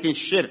Ibrahim making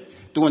shirk,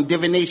 doing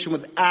divination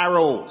with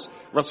arrows.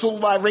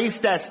 Rasulullah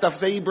erased that stuff,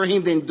 said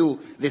Ibrahim didn't do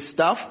this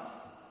stuff.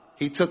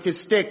 He took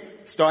his stick,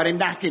 started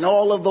knocking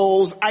all of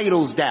those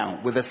idols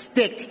down with a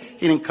stick.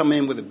 He didn't come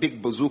in with a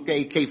big bazooka,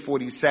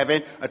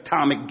 AK-47,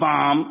 atomic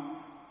bomb.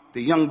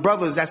 The young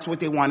brothers, that's what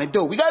they want to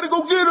do. We got to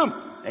go get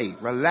them. Hey,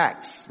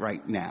 relax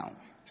right now.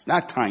 It's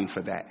not time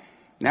for that.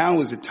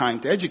 Now is the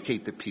time to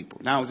educate the people.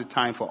 Now is the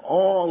time for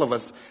all of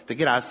us to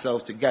get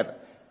ourselves together.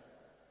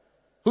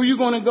 Who are you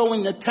going to go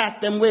and attack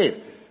them with?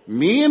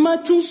 Me and my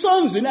 2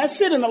 sons, and that's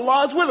it, and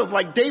Allah's with us,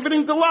 like David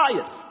and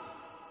Goliath.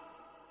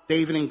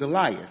 David and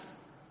Goliath.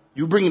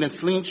 You bringing a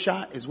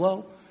slingshot as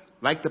well?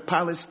 Like the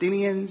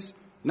Palestinians,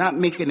 not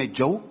making a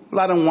joke. A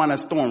lot of them want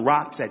us throwing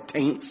rocks at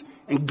tanks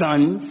and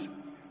guns.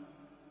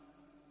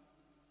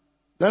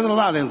 There's a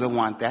lot of them that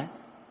want that.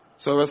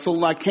 So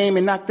Rasulullah came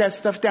and knocked that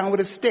stuff down with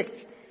a stick.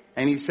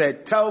 And he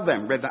said, tell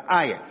them, read the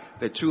ayah,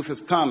 the truth has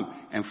come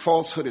and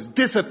falsehood has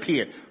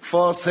disappeared.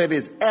 Falsehood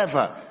is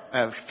ever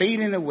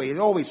fading away. It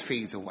always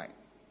fades away.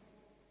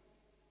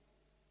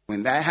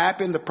 When that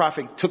happened, the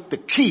Prophet took the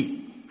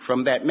key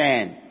from that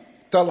man,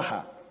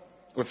 Talha.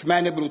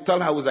 Uthman ibn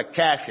Talha was a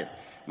kafir.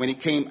 When he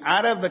came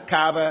out of the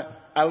Kaaba,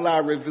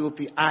 Allah revealed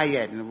the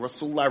ayat and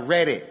Rasulullah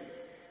read it.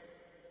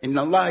 إِنَّ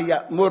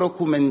اللَّهَ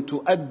يَأْمُرُكُمْ أَن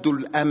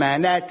تُؤَدُّوا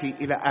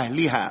الْأَمَانَاتِ إِلَى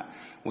أَهْلِهَا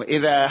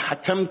وَإِذَا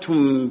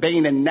حَكَمْتُمْ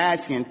بَيْنَ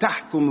النَّاسِ أَن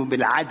تَحْكُمُوا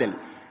بِالْعَدْلِ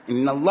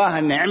إِنَّ اللَّهَ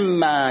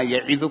نِعِمَّا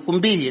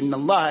يَعِظُكُمْ بِهِ إِنَّ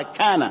اللَّهَ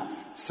كَانَ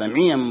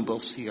سَمِيعًا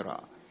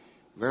بَصِيرًا.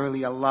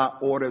 Verily Allah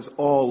orders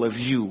all of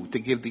you to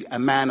give the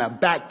amana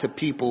back to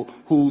people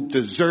who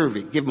deserve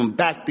it. Give them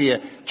back their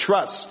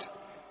trust.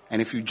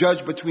 And if you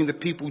judge between the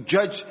people,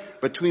 judge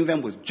between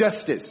them with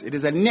justice. It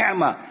is a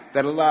ni'mah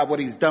that Allah,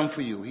 what He's done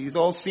for you. He's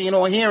all seeing,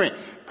 all hearing.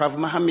 Prophet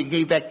Muhammad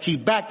gave that key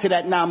back to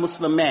that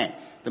non-Muslim man.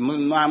 The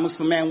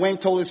non-Muslim man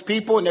went, told his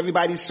people, and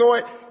everybody saw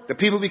it. The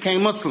people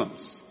became Muslims.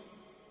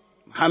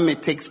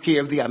 Muhammad takes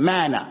care of the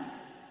amana.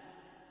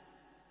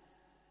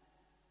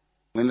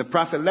 When the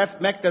Prophet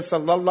left Mecca,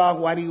 sallallahu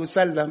alaihi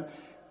wasallam,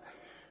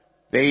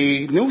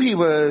 they knew he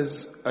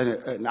was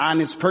an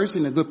honest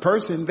person, a good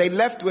person. They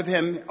left with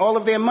him all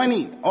of their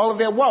money, all of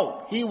their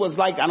wealth. He was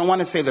like, I don't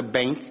want to say the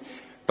bank,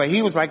 but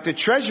he was like the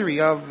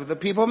treasury of the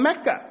people of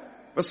Mecca.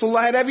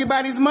 Rasulullah had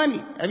everybody's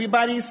money,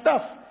 everybody's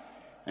stuff.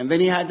 And then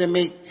he had to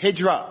make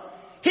hijrah.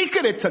 He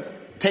could have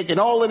taken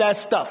all of that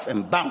stuff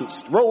and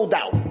bounced, rolled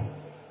out,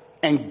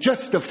 and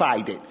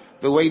justified it.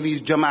 The way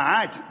these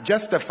jama'at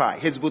justify,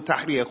 Hizb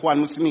ut-Tahrir,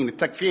 Ikhwan Muslimin, the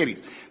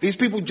Takfiris. These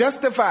people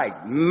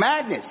justified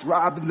madness,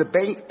 robbing the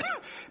bank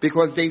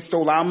because they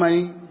stole our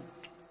money.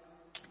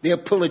 They're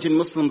pillaging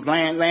Muslims'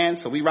 land,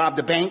 so we robbed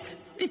the bank.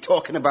 What are you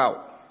talking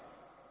about?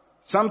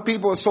 Some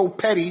people are so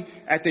petty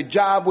at the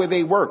job where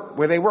they work,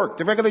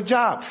 the regular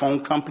job,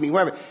 phone company,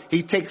 wherever.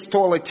 He takes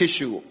toilet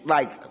tissue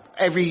like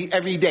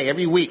every day,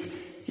 every week.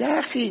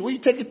 Yeah, where you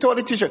taking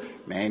toilet tissue?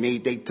 Man,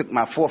 they took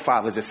my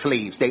forefathers as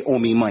slaves. They owe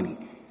me money.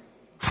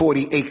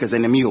 40 acres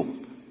and a mule.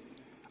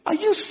 Are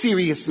you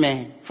serious,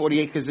 man?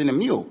 40 acres and a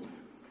mule.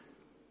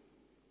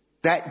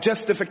 That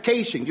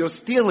justification, you're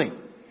stealing.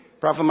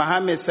 Prophet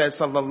Muhammad says,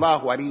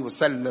 sallallahu alaihi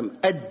wasallam,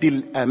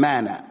 addil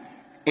amana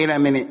ila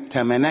man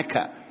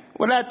tamanaka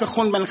wa la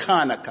takhun man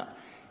khanaka.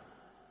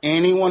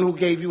 Anyone who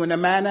gave you an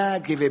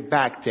amana, give it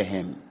back to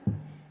him.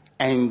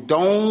 And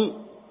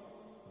don't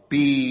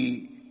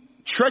be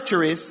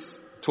treacherous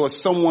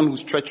towards someone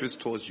who's treacherous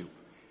towards you.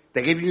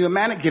 They gave you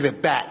amana, give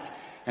it back.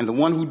 And the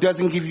one who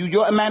doesn't give you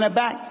your amana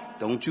back,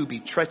 don't you be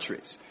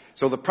treacherous.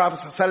 So the Prophet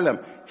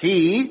ﷺ,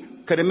 he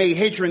could have made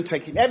hijrah and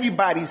taken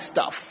everybody's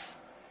stuff.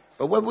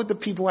 But what would the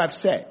people have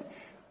said?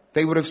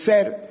 They would have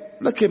said,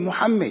 look at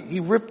Muhammad. He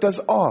ripped us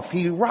off.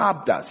 He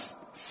robbed us.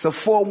 It's a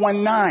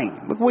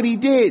 419. Look what he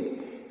did.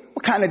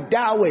 What kind of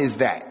dawah is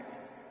that?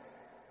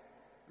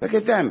 Look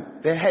at them.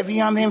 They're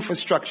heavy on the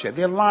infrastructure.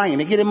 They're lying.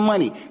 They're getting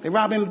money. They're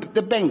robbing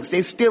the banks.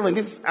 They're stealing.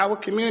 This is our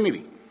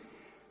community.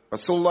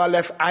 Rasulullah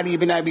left Ali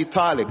ibn Abi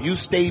Talib. You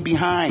stay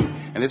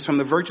behind. And it's from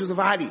the virtues of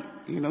Ali.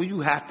 You know, you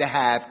have to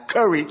have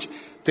courage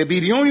to be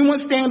the only one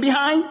staying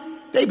behind.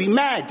 They be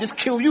mad. Just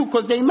kill you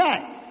because they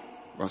mad.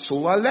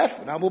 Rasulullah left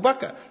with Abu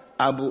Bakr.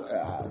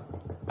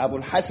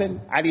 Abu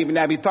Hassan, Ali ibn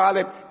Abi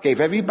Talib gave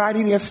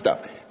everybody their stuff.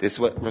 This is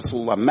what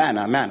Rasulullah, man.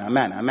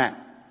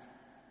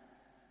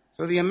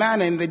 So the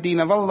amana in the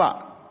deen of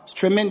Allah, it's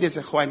tremendous,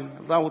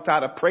 ikhwani. Allah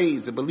Ta'ala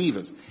praise the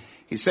believers.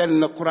 He said in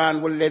the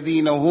Quran,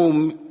 وَالَّذِينَ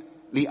هُمْ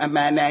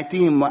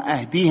لِأَمَانَاتِهِمْ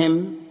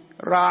وَأَهْدِهِمْ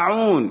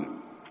رَاعُونَ.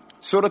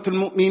 Surah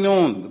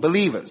Al-Mu'minun, the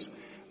believers.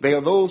 They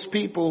are those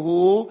people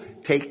who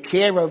take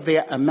care of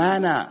their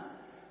amana.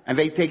 And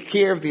they take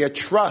care of their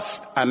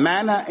trust.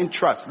 Amana and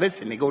trust.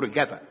 Listen, they go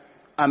together.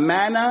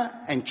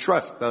 Amana and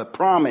trust, the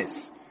promise.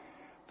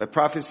 The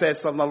Prophet says,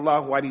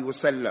 sallallahu alaihi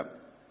wasallam,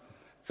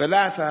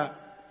 ثلاثة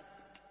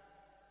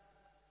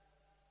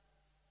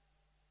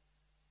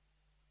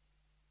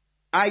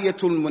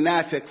آية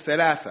المنافق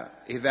ثلاثة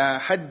إذا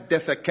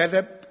حدث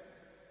كذب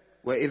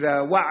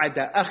وإذا وعد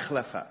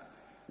أخلف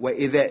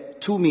وإذا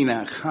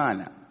اؤتمن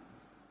خان.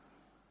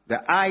 The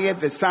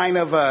ayat, the sign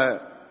of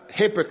a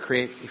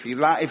hypocrite,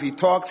 if he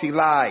talks, he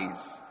lies.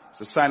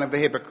 It's a sign of the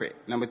hypocrite.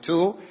 Number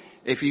two,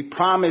 if he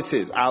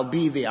promises, I'll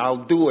be there,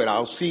 I'll do it,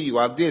 I'll see you,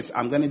 I'll this,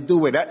 I'm going to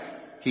do it,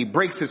 he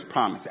breaks his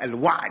promise.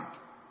 Al-wa'd.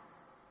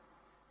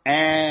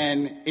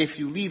 And if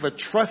you leave a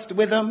trust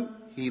with him,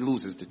 he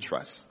loses the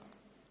trust.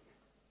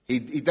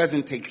 He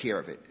doesn't take care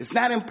of it. It's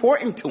not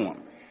important to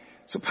him.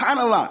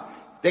 SubhanAllah.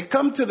 They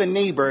come to the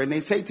neighbor and they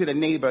say to the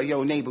neighbor,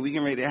 yo neighbor, we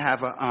getting ready to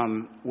have a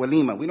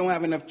walima. We don't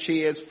have enough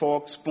chairs,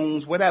 forks,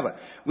 spoons, whatever.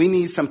 We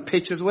need some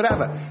pitchers,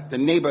 whatever. The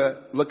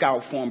neighbor look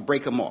out for them,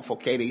 break them off,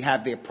 okay? They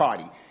have their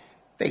party.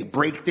 They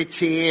break the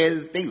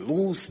chairs, they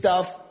lose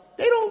stuff.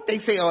 They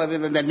say, oh,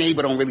 the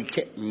neighbor don't really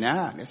care.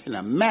 Nah, that's in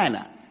a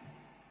manner.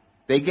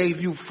 They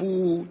gave you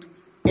food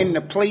in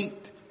the plate.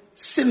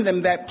 Send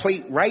them that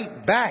plate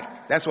right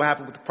back. That's what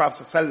happened with the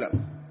Prophet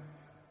ﷺ.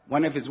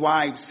 One of his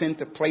wives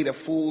sent a plate of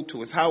food to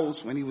his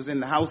house when he was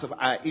in the house of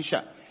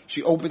Aisha.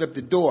 She opened up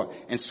the door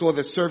and saw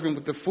the servant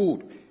with the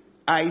food.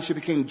 Aisha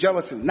became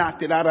jealous and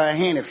knocked it out of her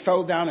hand. It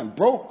fell down and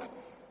broke.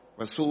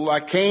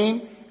 Rasulullah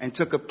came and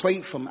took a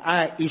plate from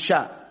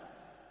Aisha.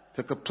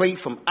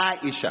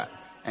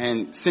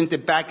 And sent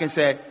it back and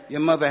said,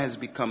 your mother has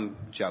become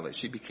jealous.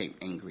 She became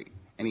angry.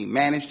 And he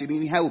managed it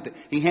and he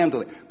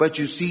handled it. But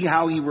you see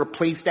how he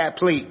replaced that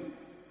plate.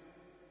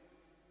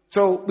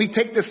 So we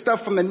take the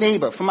stuff from the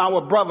neighbor, from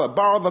our brother,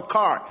 borrow the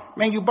car.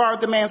 Man, you borrowed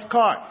the man's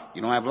car.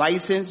 You don't have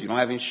license, you don't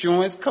have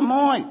insurance. Come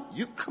on.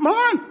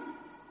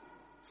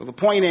 So the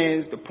point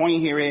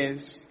here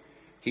is,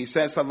 he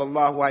says,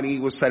 sallallahu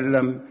alaihi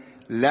wasallam,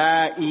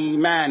 la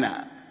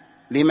imana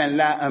liman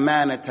la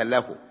amanata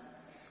lahu,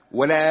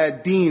 wa la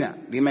dina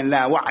liman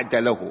la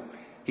wa'da lahu.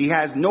 He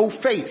has no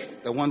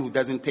faith, the one who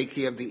doesn't take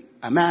care of the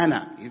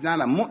amana. He's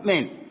not a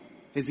mu'min.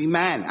 His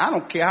iman. I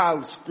don't care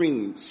how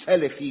scream,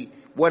 Salafi,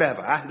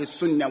 whatever, Ahl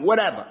Sunnah,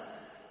 whatever.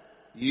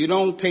 You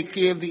don't take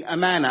care of the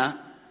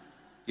amana,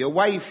 your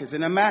wife is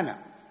an amana.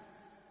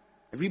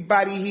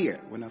 Everybody here,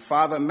 when a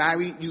father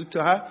married you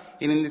to her,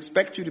 he didn't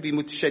expect you to be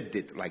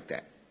mutashaddid like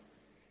that.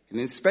 He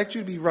didn't expect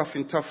you to be rough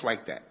and tough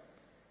like that.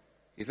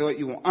 He thought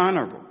you were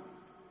honorable.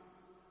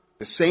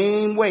 The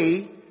same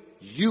way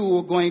you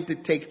are going to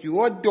take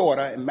your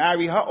daughter and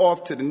marry her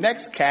off to the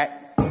next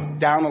cat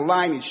down the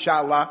line,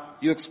 inshallah,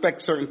 you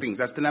expect certain things.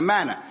 That's the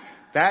amana.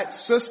 That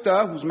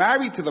sister who's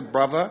married to the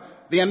brother,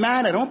 the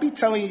amana, don't be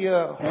telling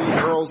your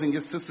homegirls and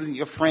your sisters and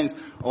your friends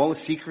all the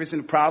secrets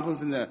and the problems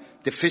and the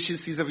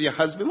deficiencies of your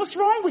husband. What's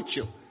wrong with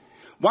you?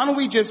 Why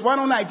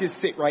don't I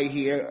just sit right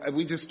here and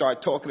we just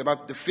start talking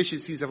about the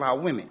deficiencies of our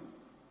women?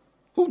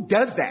 Who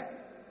does that?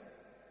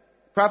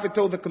 Prophet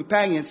told the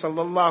companion,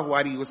 sallallahu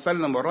alaihi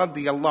wasallam,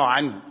 radiyallahu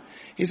anhu,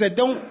 he said,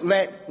 don't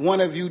let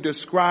one of you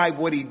describe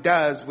what he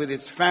does with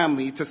his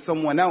family to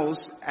someone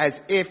else as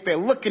if they're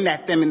looking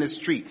at them in the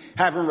street,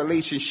 having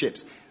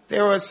relationships.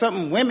 There are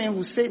some women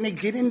who sit and they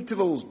get into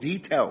those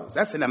details.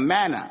 That's an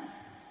amana.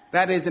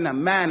 That is an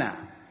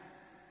amana.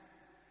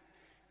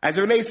 As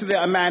it relates to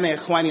the amana,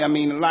 ikhwani,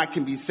 a lot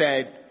can be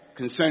said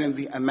concerning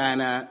the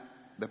amana.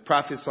 The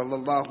Prophet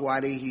sallallahu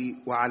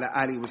alaihi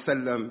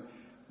wasallam,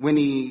 when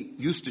he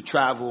used to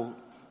travel,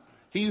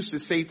 he used to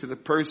say to the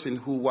person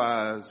who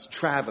was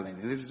traveling,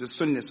 and this is the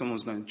sunnah,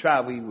 someone's going to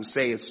travel, he would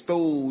say,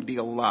 Astawdi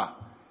Allah,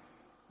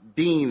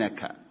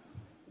 Deenaka,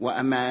 wa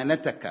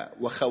amanataka,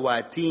 wa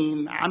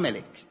khawatim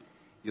amalik.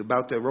 You're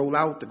about to roll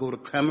out to go to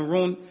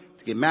Cameroon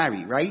to get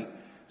married, right?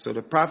 So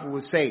the Prophet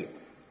would say,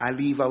 I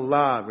leave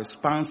Allah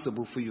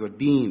responsible for your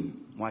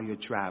deen while you're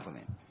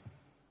traveling.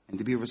 And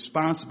to be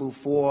responsible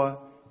for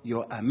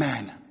your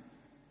amana.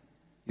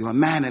 Your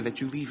amana that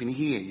you leave in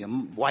here, your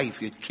wife,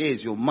 your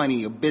kids, your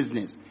money, your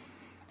business.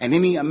 And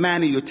any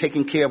amana you're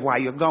taking care of while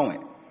you're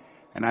going.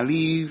 And I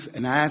leave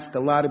and I ask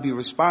Allah to be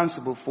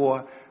responsible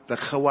for the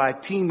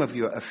khawatim of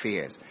your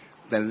affairs,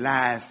 the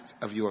last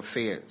of your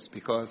affairs.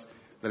 Because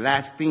the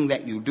last thing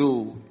that you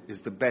do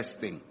is the best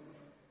thing.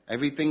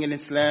 Everything in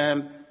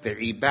Islam, the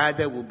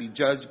ibadah will be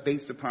judged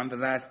based upon the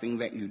last thing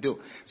that you do.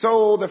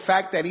 So the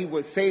fact that he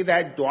would say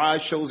that dua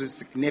shows its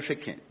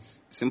significance.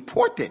 It's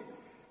important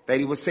that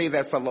he would say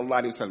that, sallallahu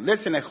alayhi wa sallam.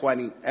 Listen,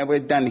 ikhwani, and we're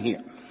done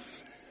here.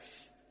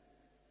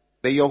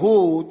 The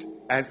Yahud,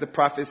 as the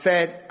Prophet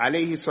said,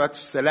 alayhi salatu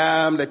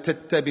salam,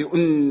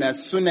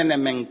 لَتَتَّبِعُنَّ سُنَنَ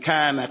مَنْ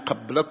كَانَ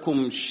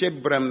قَبْلَكُمْ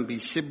شِبْرًا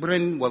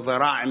بِشِبْرٍ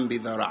وَذَرَاعًا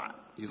بِذَرَاعٍ.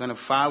 You're going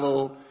to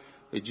follow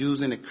the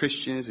Jews and the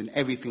Christians and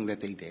everything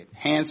that they did.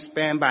 Hand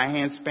span by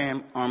hand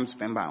span, arm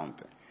span by arm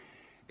span.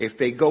 If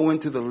they go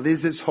into the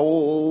lizard's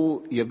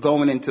hole, you're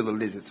going into the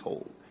lizard's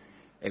hole.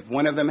 If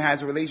one of them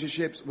has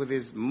relationships with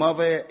his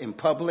mother in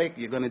public,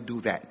 you're going to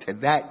do that to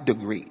that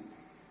degree.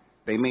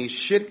 They made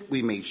shirk,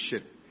 we made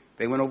shirk.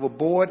 They went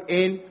overboard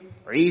in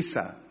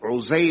Isa,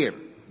 Uzair.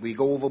 We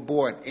go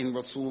overboard in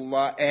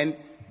Rasulullah and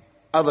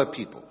other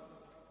people.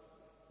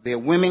 Their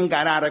women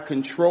got out of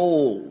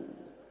control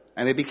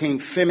and they became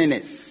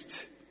feminists.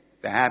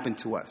 That happened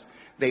to us.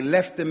 They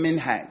left the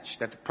minhaj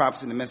that the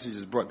prophets and the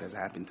messengers brought. That's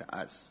happened to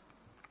us.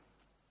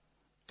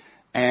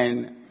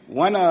 And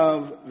one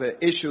of the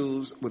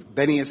issues with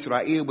Bani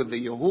Israel, with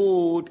the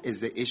Yahud,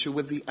 is the issue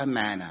with the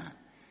amana.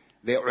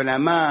 The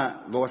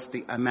ulama lost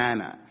the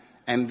amana.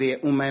 And the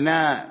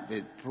umana,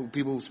 the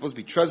people who are supposed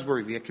to be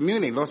trustworthy, their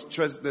community, lost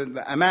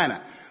the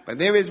amana. But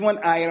there is one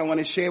ayah I want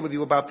to share with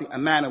you about the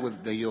amana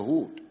with the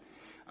Yahud.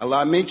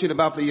 Allah mentioned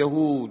about the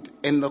Yahud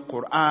in the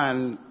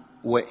Quran,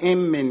 وَإِن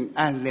مِّنْ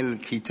أَهْلِ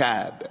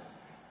الْكِتَابِ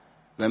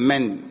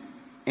لَمَنْ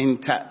إِن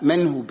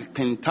تَأْمَنْهُ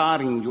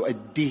بِقِنْطَارٍ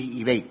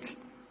يُؤَدِّهِ إِلَيْكَ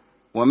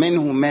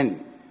وَمِنْهُ مَنْ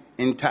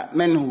إِن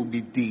تَأْمَنْهُ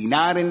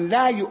بِدِينَارٍ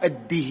لَا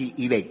يُؤَدِّهِ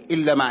إِلَيْكَ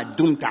إِلَّا مَا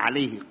دُمْتَ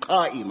عَلَيْهِ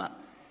قَائِمًا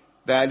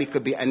ذلك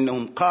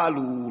بأنهم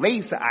قالوا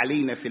ليس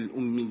علينا في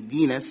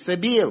الأميين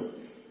السبيل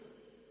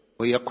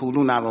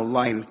ويقولون على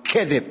الله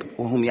الكذب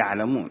وهم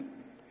يعلمون.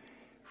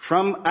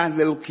 From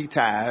Ahlul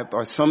Kitab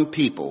are some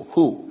people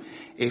who,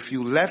 if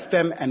you left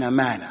them an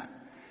amana,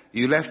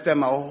 you left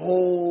them a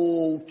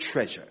whole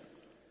treasure,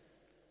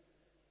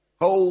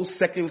 whole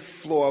second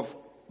floor of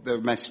the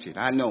masjid.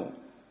 I know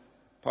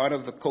part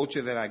of the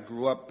culture that I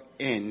grew up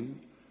in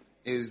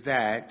is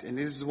that, and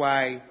this is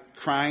why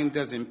crime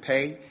doesn't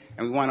pay.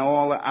 And we want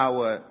all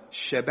our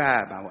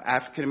shabab, our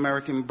African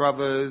American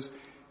brothers,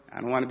 I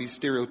don't want to be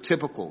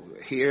stereotypical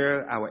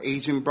here, our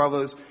Asian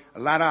brothers, a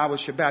lot of our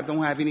shabab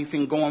don't have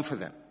anything going for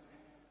them.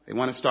 They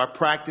want to start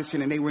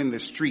practicing and they were in the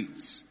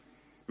streets.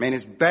 Man,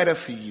 it's better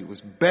for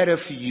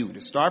you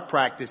to start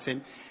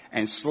practicing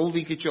and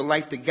slowly get your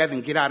life together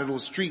and get out of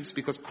those streets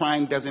because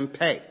crime doesn't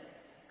pay.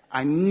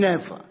 I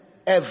never,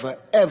 ever,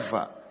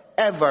 ever,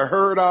 ever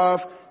heard of,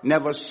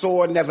 never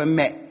saw, never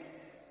met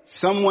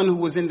someone who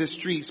was in the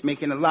streets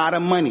making a lot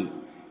of money,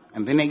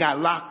 and then they got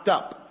locked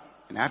up.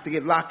 And after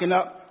get locked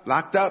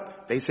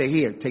up, they say,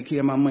 here, take care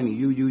of my money,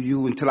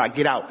 you, until I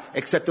get out.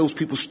 Except those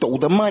people stole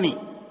the money.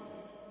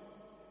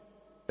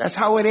 That's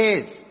how it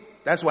is.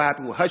 That's what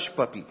happened with Hush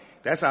Puppy.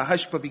 That's how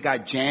Hush Puppy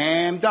got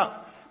jammed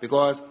up.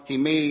 Because he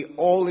made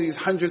all of these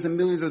hundreds of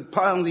millions of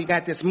pounds, he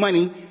got this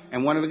money,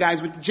 and one of the guys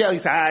went to jail. He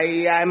said,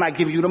 I might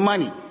give you the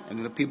money. And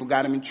then the people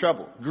got him in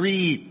trouble.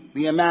 Greed,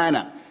 the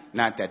amana.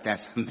 Not that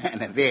that's a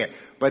manner there.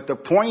 But the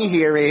point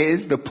here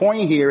is, it's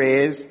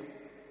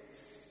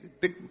a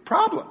big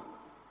problem.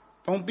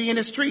 Don't be in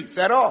the streets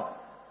at all.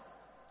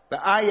 The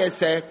ayah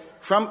said,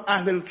 from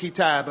Ahlul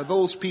Kitab, are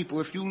those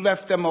people, if you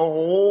left them a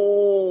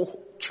whole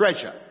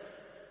treasure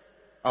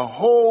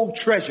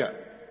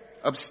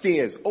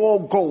upstairs,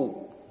 all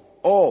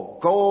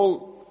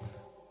gold,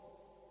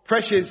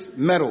 precious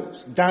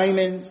metals,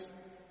 diamonds,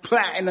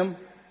 platinum.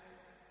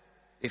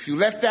 If you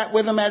left that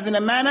with them as an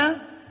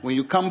amana, when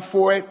you come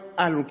for it,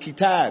 Ahlul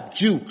Kitab,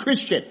 Jew,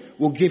 Christian,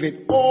 will give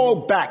it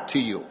all back to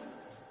you.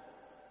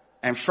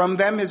 And from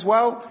them as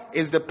well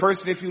is the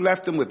person, if you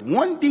left him with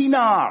 1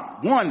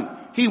 dinar,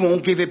 he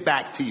won't give it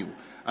back to you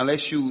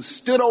unless you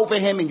stood over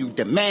him and you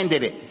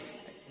demanded it.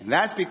 And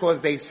that's because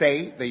they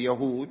say, the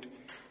Yahud,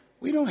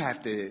 we don't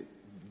have to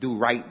do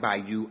right by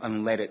you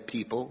unlettered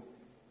people.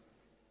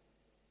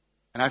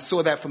 And I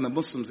saw that from the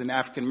Muslims in the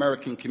African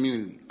American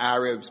community,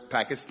 Arabs,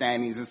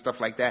 Pakistanis and stuff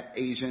like that,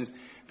 Asians.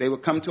 They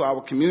would come to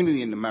our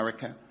community in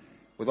America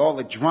with all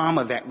the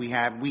drama that we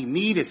have. We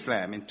need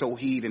Islam and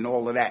Tawheed and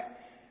all of that.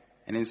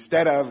 And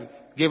instead of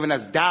giving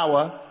us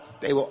dawah,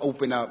 they will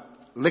open up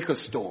liquor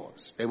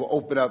stores. They will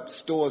open up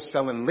stores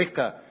selling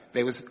liquor.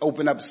 They will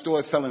open up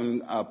stores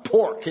selling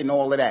pork and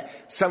all of that,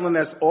 selling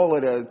us all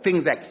of the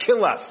things that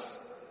kill us.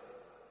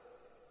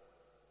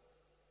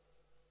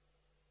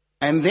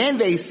 And then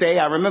they say,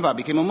 I remember I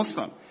became a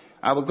Muslim.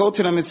 I would go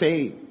to them and say,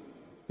 hey,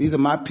 these are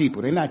my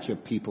people. They're not your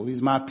people. These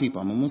are my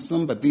people. I'm a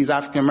Muslim, but these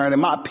African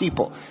Americans are my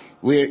people.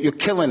 You're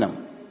killing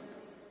them.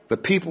 The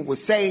people would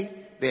say,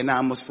 they're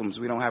not Muslims.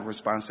 We don't have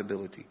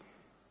responsibility.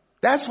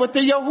 That's what the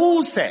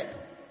Yahud said.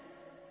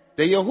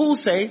 The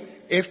Yahud say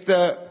if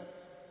the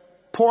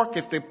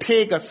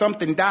pig or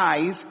something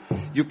dies,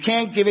 you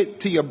can't give it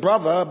to your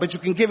brother, but you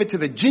can give it to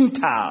the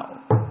Gentile.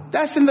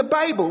 That's in the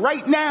Bible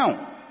right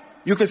now.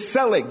 You can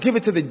sell it, give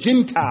it to the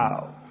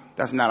Gentile.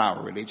 That's not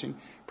our religion.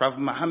 Prophet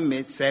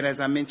Muhammad said, as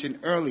I mentioned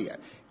earlier,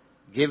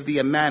 give the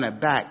amana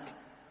back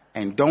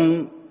and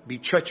don't be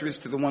treacherous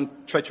to the one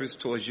treacherous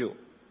towards you.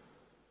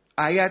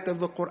 Ayat of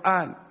the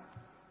Quran.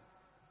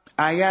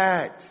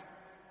 Ayat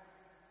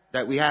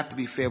that we have to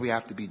be fair, we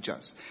have to be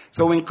just.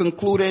 So in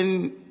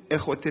concluding,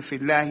 ikhwati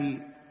fillahi,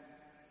 I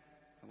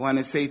want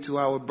to say to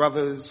our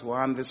brothers who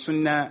are on the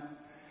sunnah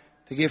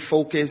to get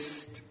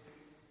focused.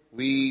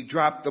 We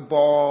dropped the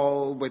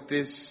ball with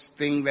this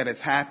thing that has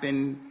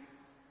happened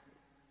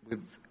with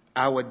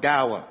our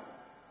dawah,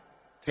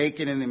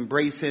 taking and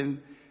embracing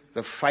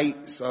the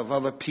fights of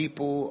other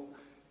people,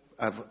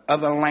 of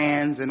other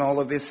lands and all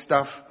of this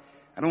stuff.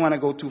 I don't want to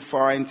go too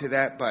far into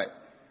that, but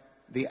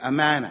the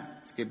amana.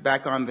 Let's get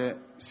back on the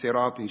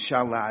sirat,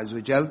 inshallah,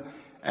 azawajal,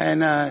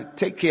 and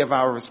take care of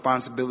our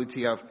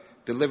responsibility of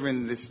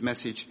delivering this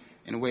message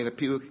in a way that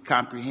people can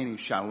comprehend,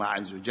 inshallah,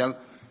 azawajal.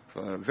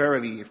 For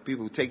verily, if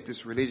people take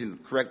this religion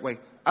the correct way,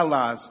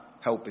 Allah's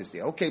help is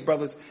there. Okay,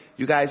 brothers,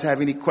 you guys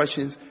have any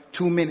questions?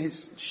 2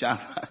 minutes,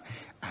 inshallah.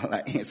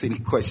 I'll answer any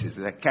questions.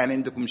 Do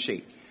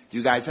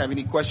you guys have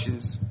any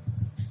questions?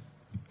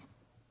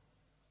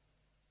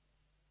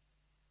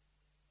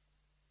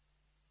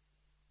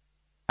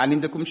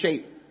 عندكم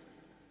شيء؟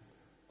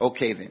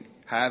 Okay then.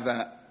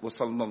 هذا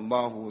وصلى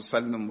الله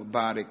وسلم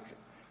وبارك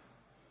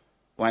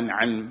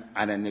وانعم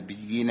على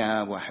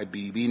نبينا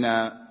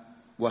وحبيبنا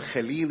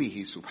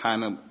وخليله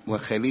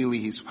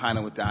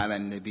سبحانه وتعالى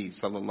النبي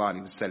صلى الله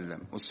عليه وسلم.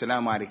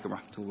 والسلام عليكم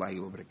ورحمة الله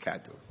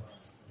وبركاته.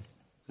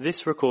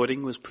 This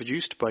recording was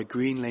produced by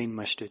Green Lane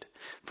Masjid.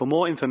 For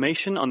more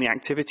information on the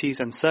activities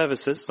and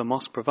services the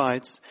mosque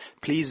provides,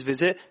 please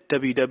visit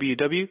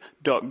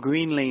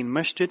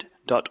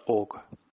www.greenlanemasjid.org.